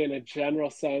just say in a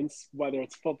general sense, whether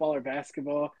it's football or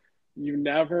basketball, you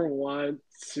never want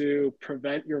to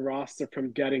prevent your roster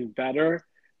from getting better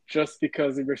just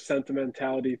because of your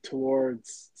sentimentality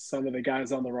towards some of the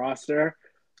guys on the roster.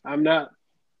 I'm not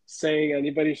saying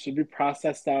anybody should be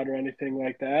processed out or anything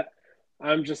like that.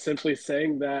 I'm just simply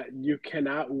saying that you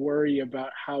cannot worry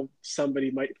about how somebody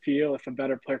might feel if a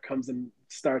better player comes and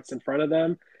starts in front of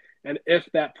them. And if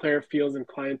that player feels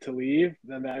inclined to leave,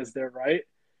 then that is their right.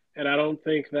 And I don't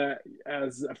think that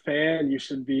as a fan, you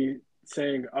should be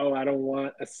saying, oh, I don't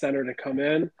want a center to come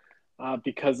in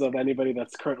because of anybody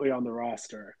that's currently on the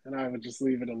roster. And I would just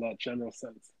leave it in that general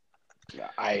sense. Yeah,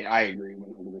 I agree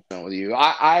 100% with you.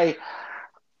 I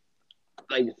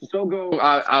like Sissoko,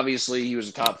 obviously he was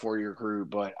a top 40 recruit,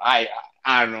 but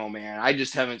I don't know, man. I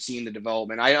just haven't seen the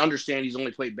development. I understand he's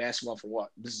only played basketball for what?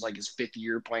 This is like his 5th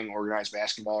year playing organized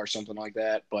basketball or something like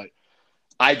that. But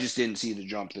I just didn't see the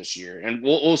jump this year. And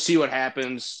we'll see what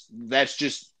happens. That's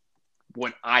just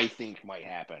what I think might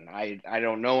happen. I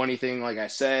don't know anything, like I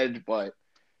said, but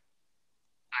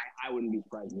I wouldn't be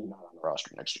surprised if he's not on the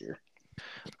roster next year.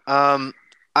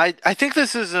 I think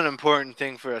this is an important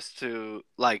thing for us to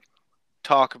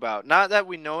talk about. Not that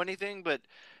we know anything, but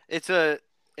it's an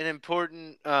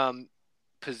important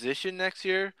position next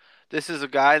year. This is a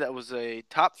guy that was a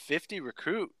top 50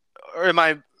 recruit, or am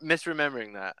I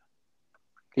misremembering that?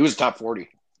 He was top 40.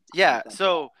 Yeah,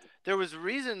 so there was a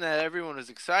reason that everyone was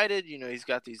excited. He's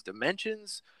got these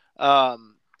dimensions. But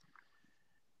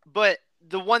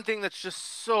the one thing that's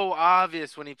just so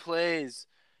obvious when he plays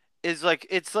is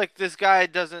it's like this guy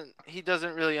doesn't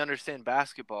really understand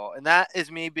basketball, and that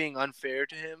is me being unfair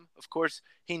to him. Of course,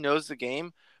 he knows the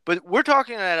game, but we're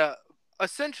talking at a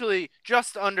essentially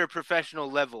just under professional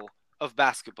level of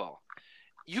basketball.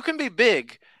 You can be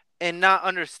big and not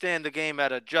understand the game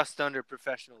at a just under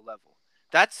professional level.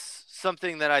 That's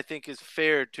something that I think is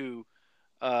fair to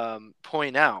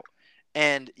point out.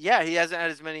 And yeah, he hasn't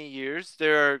had as many years.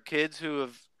 There are kids who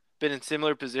have been in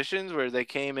similar positions where they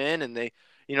came in and they,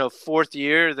 4th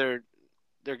year, they're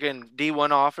getting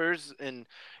D1 offers, and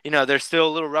they're still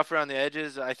a little rough around the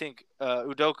edges. I think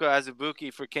Udoka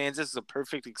Azubuike for Kansas is a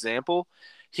perfect example.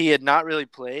 He had not really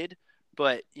played,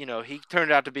 but he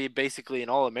turned out to be basically an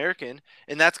All-American,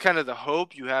 and that's kind of the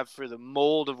hope you have for the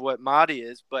mold of what Mady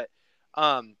is. But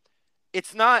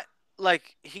it's not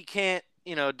like he can't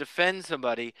defend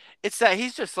somebody. It's that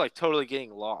he's just totally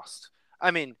getting lost.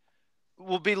 I mean,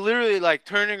 we'll be literally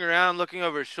turning around, looking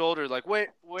over his shoulder,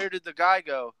 where did the guy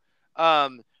go?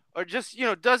 Or just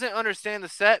doesn't understand the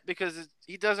set because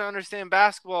he doesn't understand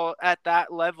basketball at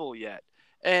that level yet.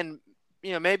 And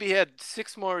maybe he had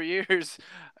 6 more years,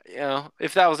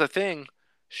 if that was a thing.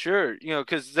 Sure,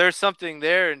 because there's something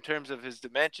there in terms of his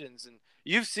dimensions, and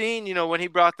you've seen when he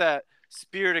brought that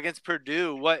spirit against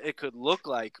Purdue what it could look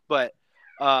like, but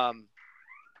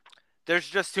there's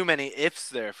just too many ifs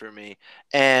there for me.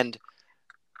 And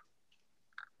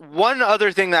one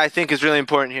other thing that I think is really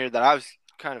important here that I was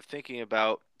kind of thinking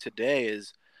about today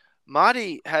is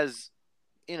Mady has,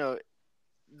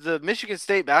 the Michigan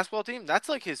State basketball team, that's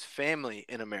like his family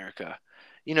in America.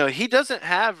 He doesn't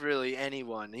have really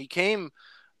anyone. He came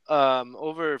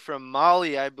over from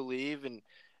Mali, I believe,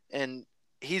 and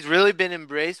he's really been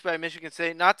embraced by Michigan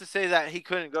State. Not to say that he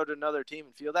couldn't go to another team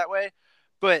and feel that way,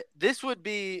 but this would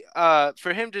be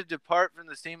for him to depart from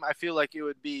this team. I feel like it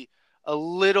would be a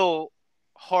little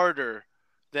harder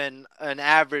than an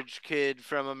average kid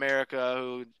from America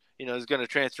who is going to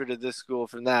transfer to this school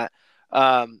from that.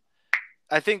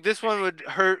 I think this one would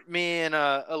hurt me in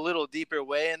a little deeper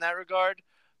way in that regard,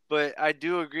 but I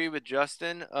do agree with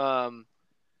Justin.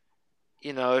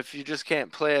 If you just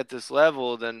can't play at this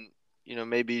level, then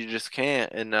maybe you just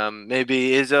can't, and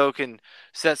maybe Izzo can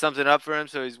set something up for him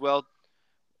so he's well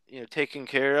taken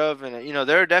care of. And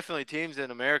there are definitely teams in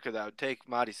America that would take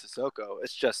Mady Sissoko.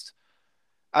 It's just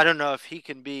I don't know if he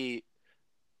can be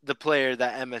the player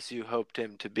that MSU hoped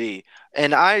him to be.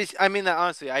 And I mean that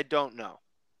honestly, I don't know.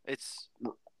 It's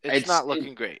not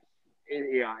looking great.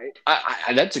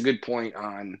 That's a good point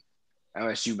on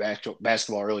MSU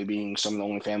basketball really being some of the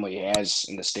only family he has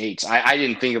in the States. I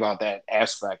didn't think about that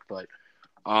aspect, but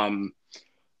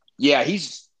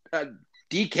he's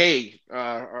DK,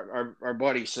 our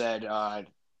buddy said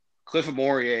Cliff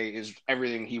Amorier is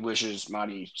everything he wishes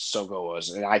Mady Sissoko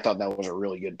was, and I thought that was a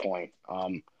really good point.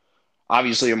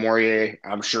 Obviously, Amorier,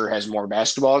 I'm sure, has more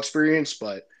basketball experience,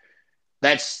 but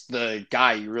that's the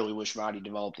guy you really wish Mady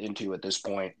developed into at this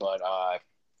point. But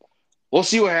we'll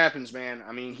see what happens, man.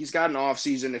 I mean, he's got an off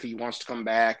season if he wants to come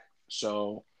back.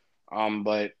 So,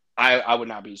 but I would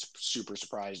not be super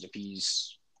surprised if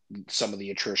he's some of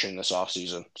the attrition this off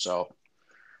season. So,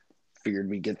 figured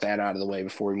we'd get that out of the way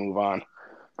before we move on.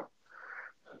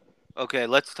 Okay,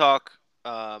 let's talk.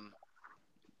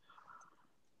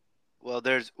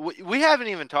 We haven't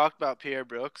even talked about Pierre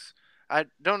Brooks. I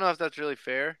don't know if that's really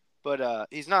fair, but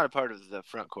he's not a part of the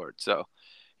front court. So,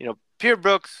 Pierre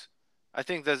Brooks, I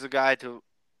think there's a guy to.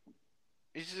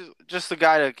 He's just the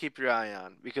guy to keep your eye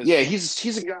on because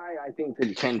he's a guy I think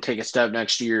that can take a step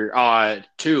next year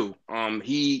too.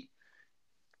 He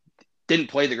didn't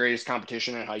play the greatest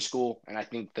competition in high school, and I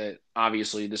think that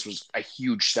obviously this was a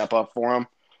huge step up for him.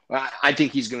 I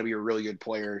think he's going to be a really good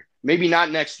player. Maybe not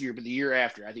next year, but the year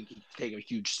after, I think he can take a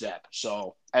huge step.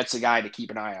 So that's a guy to keep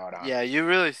an eye out on. Yeah, you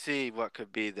really see what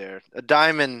could be there. A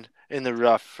diamond in the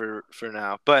rough for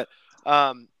now. But,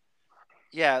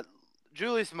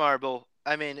 Julius Marble,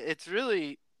 I mean, it's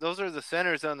really those are the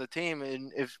centers on the team.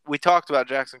 And if we talked about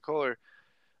Jackson Kohler,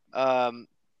 um,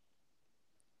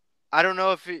 I don't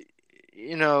know if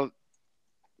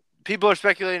people are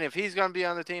speculating if he's going to be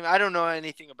on the team. I don't know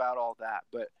anything about all that,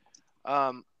 but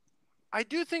I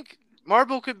do think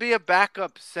Marble could be a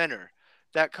backup center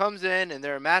that comes in, and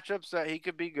there are matchups that he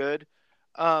could be good.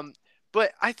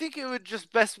 But I think it would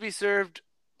just best be served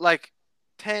like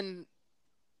 10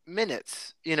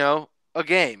 minutes, a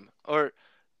game, or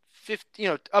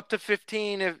 15, up to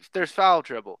 15 if there's foul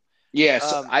trouble.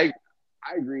 Yes, I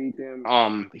agree,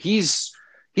 Tim. He's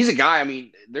a guy. I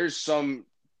mean, there's some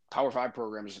Power Five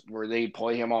programs where they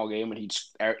play him all game, and he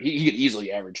could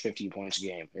easily average 15 points a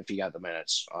game if he got the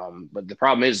minutes. But the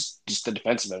problem is just the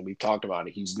defensive end. We've talked about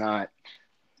it. He's not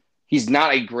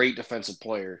a great defensive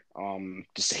player,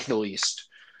 to say the least.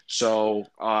 So,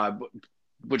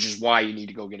 which is why you need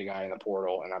to go get a guy in the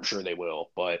portal, and I'm sure they will.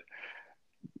 But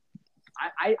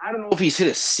I don't know if he's hit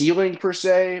a ceiling per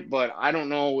se, but I don't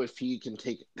know if he can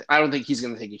take – I don't think he's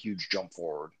going to take a huge jump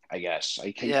forward, I guess.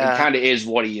 He kind of is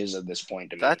what he is at this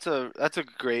point to me. That's a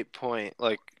great point.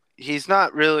 Like, he's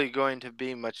not really going to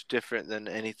be much different than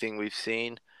anything we've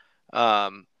seen.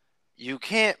 You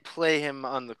can't play him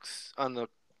on the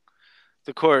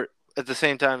court at the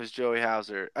same time as Joey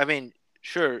Hauser. I mean,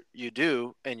 sure, you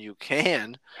do, and you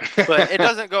can, but it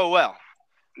doesn't go well.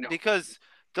 No. Because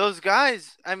those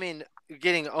guys, I mean –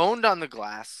 getting owned on the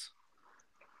glass,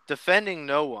 defending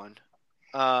no one,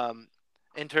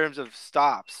 in terms of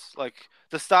stops. Like,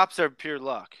 the stops are pure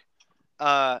luck.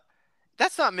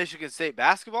 That's not Michigan State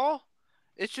basketball.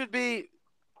 It should be,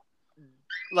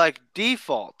 like,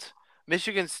 default.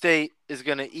 Michigan State is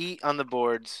going to eat on the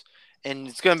boards, and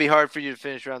it's going to be hard for you to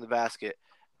finish around the basket.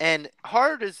 And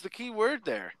hard is the key word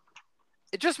there.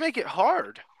 Just make it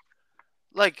hard.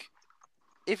 Like,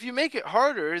 if you make it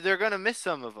harder, they're going to miss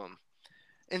some of them.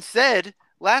 Instead,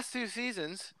 last 2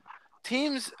 seasons,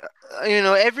 teams,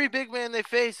 every big man they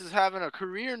face is having a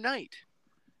career night.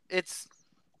 It's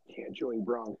Joey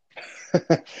Brunk.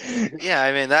 Yeah,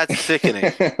 I mean, that's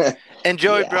sickening. And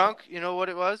Joey Brunk, you know what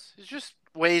it was? It just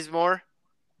weighs more.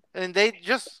 And they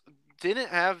just didn't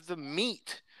have the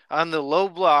meat on the low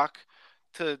block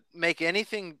to make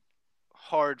anything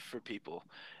hard for people.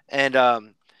 And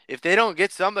if they don't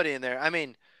get somebody in there, I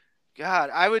mean, God,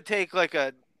 I would take like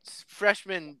a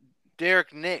freshman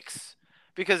Derek Nix,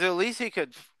 because at least he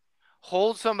could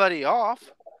hold somebody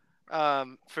off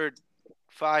for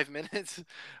 5 minutes.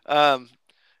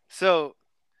 So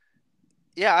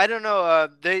yeah, I don't know.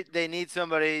 They need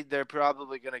somebody. They're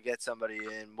probably going to get somebody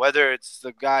in, whether it's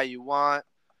the guy you want,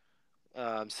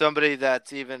 somebody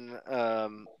that's even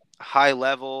high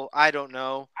level. I don't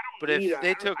know. But if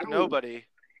they took nobody,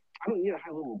 I don't need a high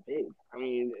level big. I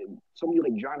mean, somebody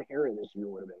like John Herron this year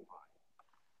would have been fine.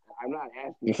 I'm not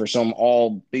asking for some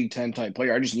all Big Ten type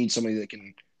player. I just need somebody that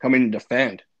can come in and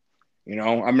defend.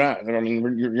 I'm not. I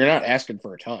mean, you're not asking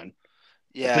for a ton.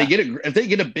 Yeah. If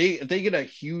they get a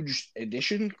huge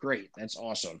addition, great. That's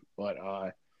awesome. But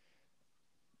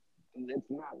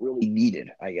it's not really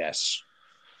needed, I guess.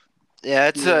 Yeah,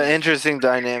 it's an interesting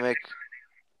dynamic,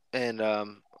 and a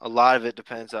lot of it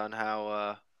depends on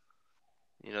how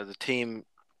the team,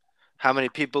 how many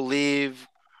people leave,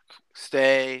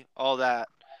 stay, all that.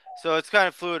 So it's kind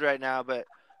of fluid right now, but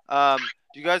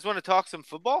do you guys want to talk some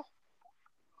football?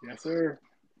 Yes, sir.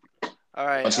 All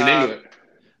right. Let's get into it.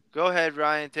 Go ahead,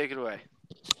 Ryan. Take it away.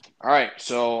 All right.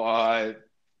 So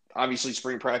obviously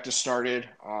spring practice started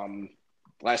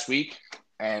last week,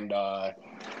 and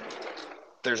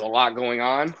there's a lot going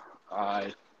on.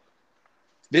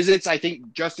 Visits, I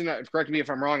think, Justin, correct me if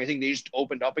I'm wrong, I think they just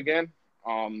opened up again.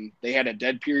 They had a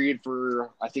dead period for,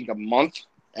 I think, a month.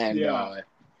 And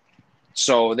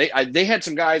so they had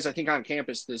some guys, I think, on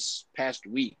campus this past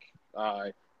week,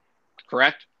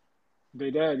 correct? They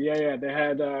did, yeah. They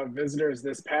had visitors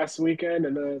this past weekend,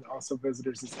 and then also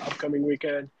visitors this upcoming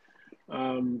weekend.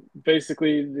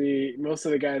 Basically, most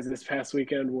of the guys this past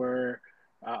weekend were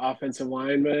offensive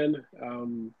linemen. I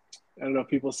don't know if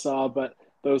people saw, but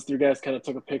those 3 guys kind of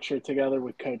took a picture together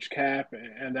with Coach Cap,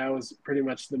 and that was pretty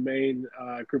much the main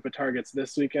group of targets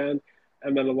this weekend.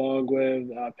 And then along with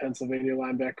Pennsylvania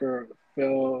linebacker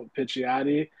Phil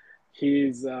Picciotti,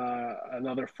 he's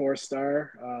another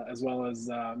 4-star, as well as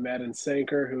Madden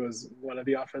Sanker, who is one of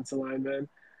the offensive linemen.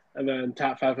 And then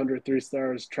top 500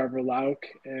 3-stars, Trevor Lauk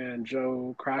and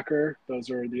Joe Crocker. Those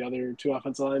are the other 2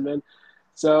 offensive linemen.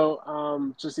 So a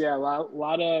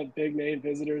lot of big name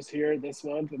visitors here this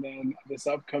month. And then this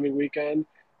upcoming weekend,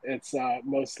 it's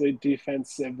mostly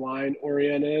defensive line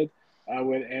oriented.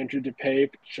 With Andrew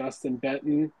DePape, Justin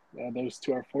Benton. Those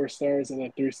 2 are 4-stars. And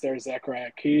then 3-star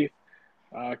Zachariah Keith.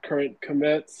 Current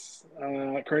commit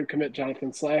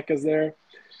Jonathan Slack is there.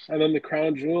 And then the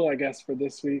crown jewel, I guess, for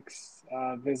this week's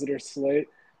visitor slate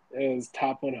is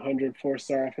top 100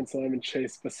 four-star offensive lineman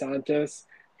Chase Basantis.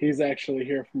 He's actually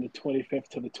here from the 25th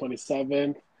to the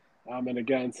 27th. And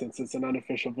again, since it's an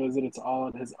unofficial visit, it's all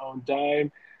on his own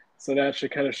dime. So that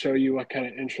should kind of show you what kind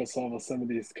of interest level some of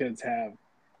these kids have.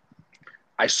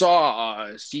 I saw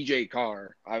CJ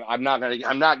Carr. I'm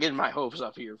not getting my hopes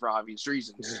up here for obvious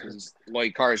reasons. He's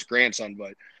Lloyd Carr's grandson,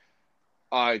 but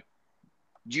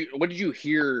what did you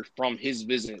hear from his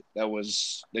visit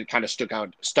that kind of stuck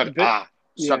out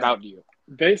to you?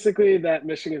 Basically, that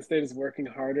Michigan State is working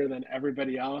harder than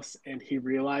everybody else, and he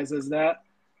realizes that.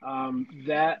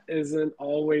 That isn't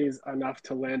always enough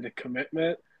to land a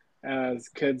commitment, as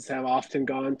kids have often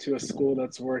gone to a school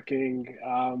that's working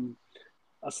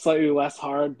a slightly less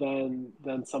hard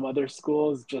than some other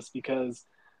schools, just because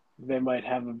they might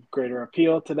have a greater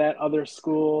appeal to that other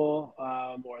school,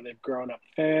 or they've grown up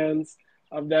fans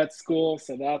of that school.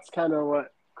 So that's kind of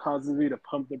what causes me to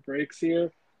pump the brakes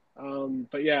here.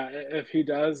 But yeah, if he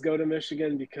does go to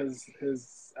Michigan because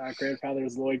his grandfather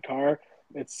is Lloyd Carr,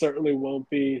 it certainly won't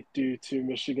be due to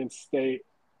Michigan State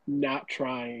not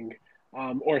trying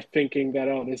or thinking that,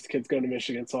 oh, this kid's going to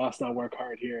Michigan, so let's not work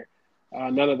hard here.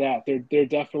 None of that. They're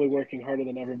definitely working harder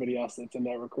than everybody else that's in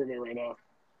that recruitment right now.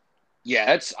 Yeah,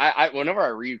 that's I whenever I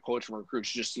read quotes from recruits,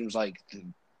 it just seems like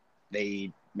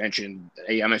they mentioned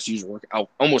MSU's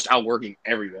almost outworking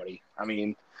everybody. I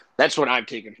mean, that's what I've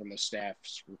taken from the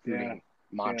staff's recruiting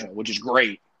mantra, which is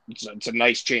great. It's a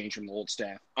nice change from the old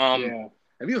staff.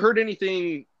 Have you heard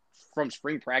anything from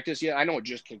spring practice yet? I know it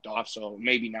just kicked off, so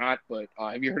maybe not. But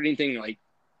have you heard anything like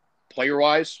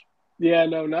player-wise? Yeah,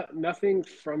 no, nothing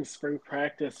from spring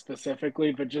practice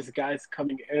specifically, but just guys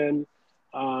coming in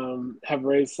have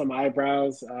raised some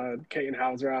eyebrows. Katin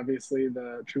Hauser, obviously,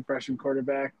 the true freshman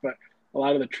quarterback, but a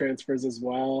lot of the transfers as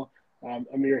well.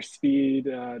 Amir Speed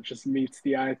just meets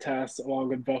the eye test, along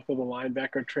with both of the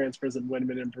linebacker transfers in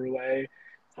Windman and Brule.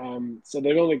 So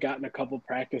they've only gotten a couple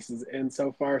practices in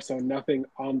so far, so nothing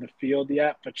on the field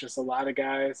yet, but just a lot of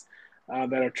guys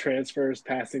that are transfers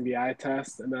passing the eye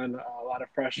test, and then a lot of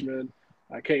freshmen,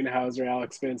 Katin Hauser,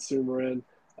 Alex Van Sumeren,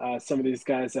 some of these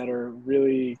guys that are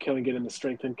really killing it in the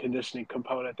strength and conditioning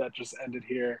component that just ended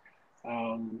here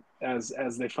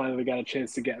as they finally got a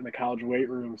chance to get in the college weight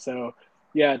room. So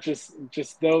yeah,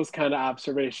 just those kind of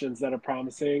observations that are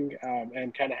promising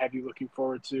and kind of have you looking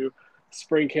forward to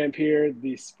spring camp here,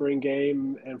 the spring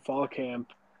game and fall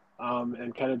camp,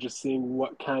 and kind of just seeing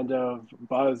what kind of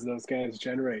buzz those guys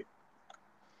generate.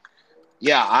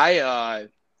 Yeah,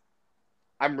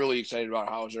 I'm really excited about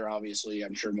Hauser, obviously.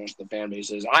 I'm sure most of the fan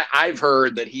base is. I've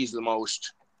heard that he's the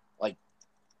most,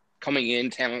 coming in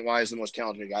talent-wise, the most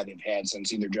talented guy they've had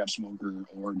since either Jeff Smoker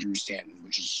or Drew Stanton,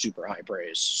 which is super high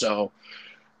praise. So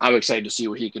I'm excited to see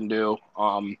what he can do.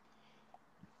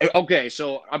 Okay,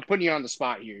 so I'm putting you on the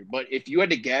spot here, but if you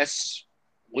had to guess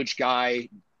which guy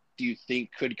do you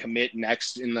think could commit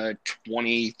next in the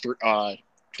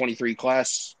 23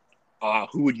 class,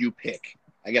 who would you pick?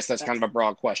 I guess that's kind of a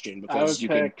broad question because you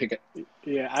can pick it.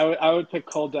 Yeah, I would pick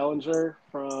Cole Dellinger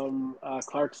from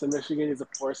Clarkson, Michigan. He's a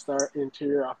 4-star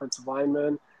interior offensive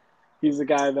lineman. He's a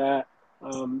guy that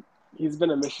he's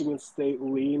been a Michigan State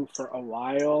lean for a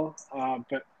while,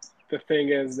 but the thing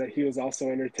is that he was also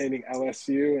entertaining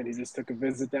LSU, and he just took a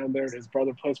visit down there, and his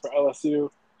brother plays for LSU.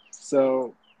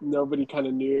 So nobody kind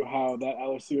of knew how that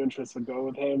LSU interest would go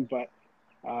with him, but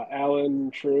Alan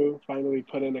True finally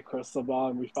put in a crystal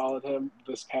ball, and we followed him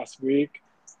this past week.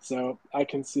 So I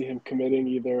can see him committing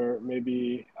either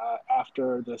maybe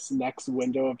after this next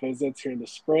window of visits here in the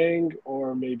spring,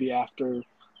 or maybe after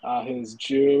his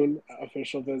June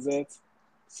official visits.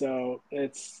 So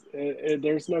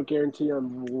there's no guarantee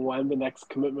on when the next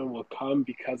commitment will come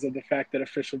because of the fact that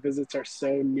official visits are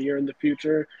so near in the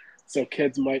future. So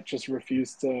kids might just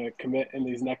refuse to commit in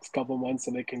these next couple months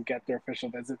so they can get their official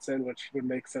visits in, which would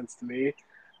make sense to me.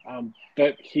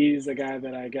 But he's a guy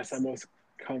that I guess I'm most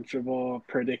comfortable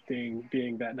predicting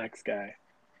being that next guy.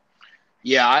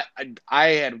 Yeah, I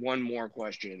had one more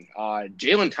question.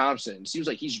 Jalen Thompson, seems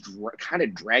like he's kind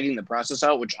of dragging the process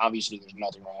out, which obviously there's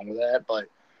nothing wrong with that. But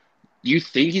do you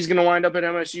think he's going to wind up at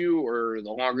MSU, or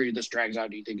the longer this drags out,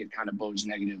 do you think it kind of bodes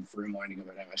negative for him winding up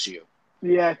at MSU?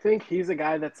 Yeah, I think he's a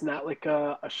guy that's not like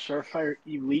a surefire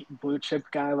elite blue chip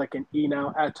guy like an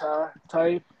Enow Etta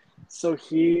type. So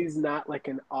he's not like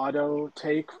an auto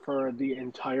take for the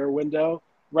entire window.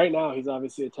 Right now, he's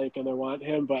obviously a take and they want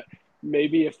him, but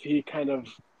maybe if he kind of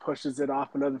pushes it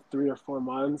off another 3 or 4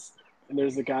 months, and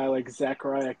there's a guy like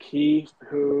Zachariah Keefe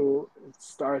who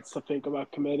starts to think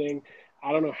about committing.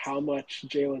 I don't know how much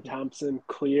Jalen Thompson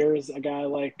clears a guy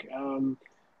like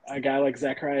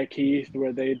Zachariah Keith,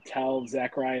 where they tell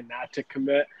Zachariah not to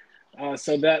commit.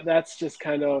 So that's just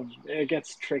kind of, it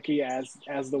gets tricky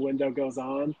as the window goes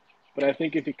on. But I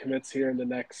think if he commits here in the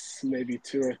next maybe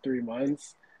 2 or 3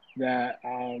 months, that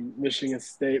Michigan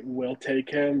State will take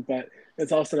him. But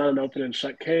it's also not an open and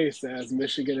shut case, as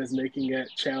Michigan is making it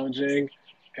challenging.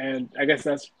 And I guess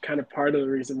that's kind of part of the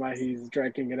reason why he's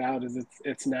dragging it out, is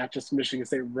it's not just Michigan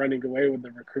State running away with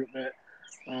the recruitment.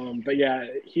 But yeah,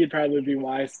 he'd probably be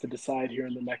wise to decide here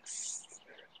in the next,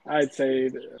 I'd say,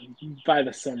 by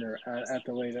the summer at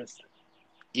the latest.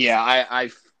 Yeah, I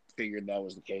figured that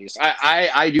was the case.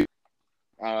 I do,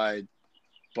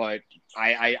 but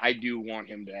I do want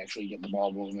him to actually get the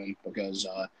ball moving, because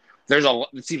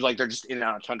it seems like they're just in and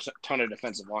out a ton of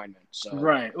defensive linemen. So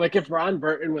right, like if Ron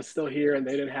Burton was still here and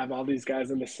they didn't have all these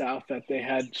guys in the South that they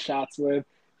had shots with,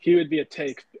 he would be a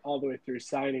take all the way through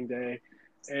signing day.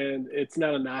 And it's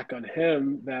not a knock on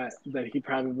him that he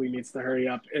probably needs to hurry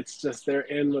up. It's just they're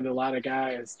in with a lot of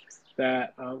guys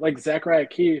that, like Zachariah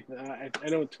Keith, I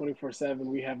know 24/7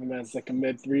 we have him as like a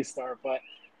mid 3-star, but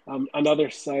another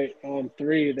site on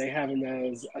 3, they have him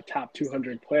as a top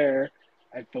 200 player.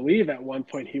 I believe at one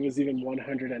point he was even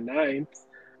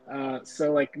 109th.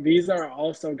 So like these are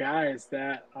also guys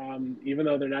that even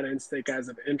though they're not in-state guys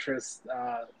of interest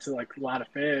to like a lot of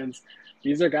fans,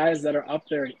 these are guys that are up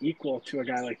there and equal to a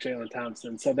guy like Jalen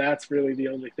Thompson. So that's really the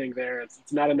only thing there.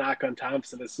 It's not a knock on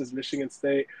Thompson. It's just Michigan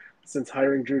State, since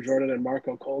hiring Drew Jordan and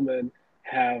Marco Coleman,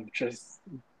 have just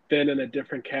been in a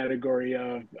different category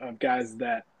of guys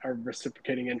that are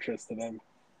reciprocating interest to them.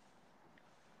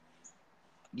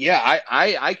 Yeah,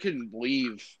 I couldn't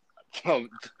believe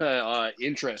the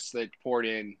interest that poured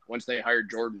in once they hired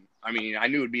Jordan. I mean, I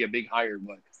knew it would be a big hire,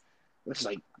 but it's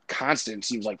like constant.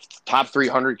 Seems like top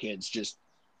 300 kids just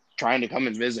trying to come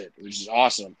and visit, which is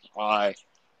awesome.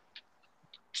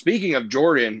 Speaking of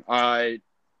Jordan,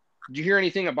 did you hear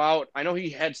anything about? I know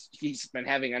he's been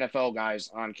having NFL guys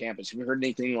on campus. Have you heard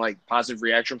anything like positive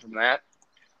reaction from that?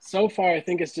 So far, I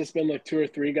think it's just been like 2 or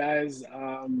 3 guys,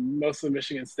 mostly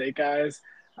Michigan State guys.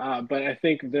 But I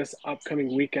think this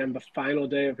upcoming weekend, the final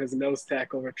day of his nose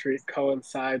tackle retreat,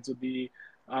 coincides with the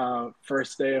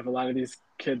first day of a lot of these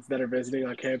kids that are visiting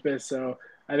on campus. So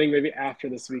I think maybe after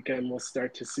this weekend, we'll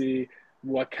start to see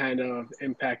what kind of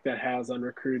impact that has on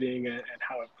recruiting and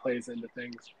how it plays into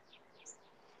things.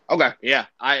 Okay, yeah,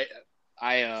 I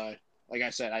like I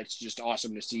said, it's just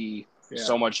awesome to see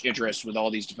so much interest with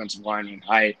all these defensive linemen.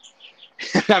 I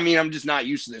mean, I'm just not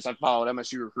used to this. I've followed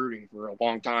MSU recruiting for a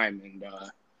long time, and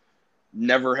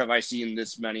never have I seen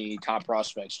this many top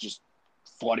prospects just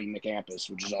flooding the campus,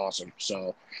 which is awesome.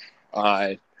 So,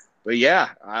 but yeah,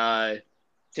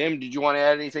 Tim, did you want to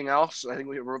add anything else? I think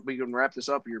we can wrap this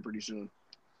up here pretty soon.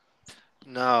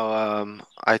 No,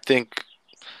 I think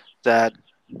that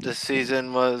this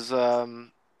season was,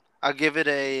 I'll give it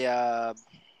a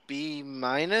B-,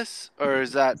 or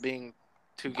is that being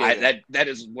too good? That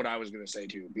is what I was going to say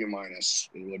too. B-.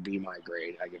 It would be my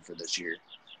grade I give for this year.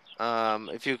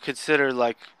 If you consider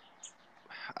like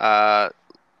the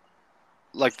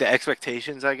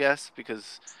expectations, I guess,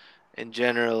 because in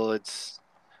general it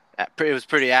was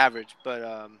pretty average,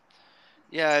 but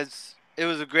yeah, it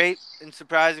was a great and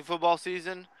surprising football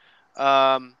season.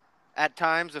 At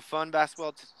times a fun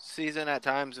basketball season, at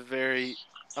times a very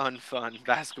unfun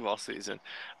basketball season.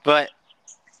 But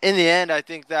in the end, I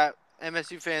think that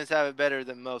MSU fans have it better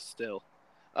than most still,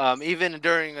 even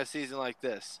during a season like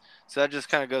this. So that just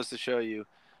kind of goes to show you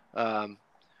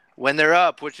when they're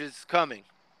up, which is coming.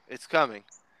 It's coming.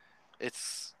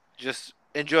 It's just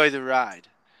enjoy the ride.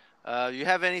 You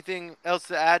have anything else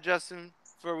to add, Justin,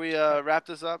 before we wrap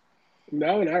this up?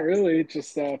 No, not really.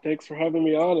 Just thanks for having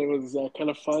me on. It was kind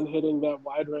of fun hitting that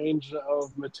wide range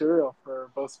of material for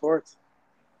both sports.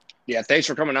 Yeah, thanks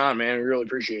for coming on, man. We really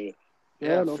appreciate it.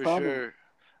 Yeah, no problem. Sure.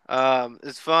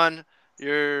 It's fun.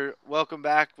 You're welcome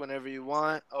back whenever you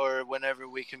want, or whenever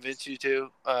we convince you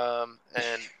to.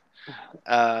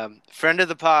 Friend of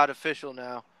the pod official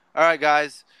now. All right,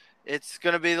 guys. It's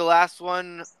going to be the last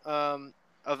one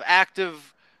of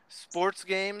active sports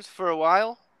games for a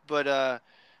while, but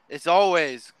it's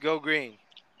always go green.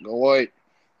 Go white.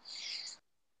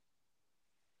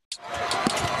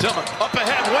 Tillman up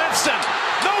ahead, Winston.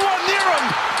 No one near him,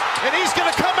 and he's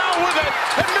going to come out with it.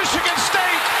 And Michigan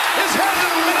State is headed to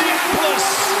Minneapolis.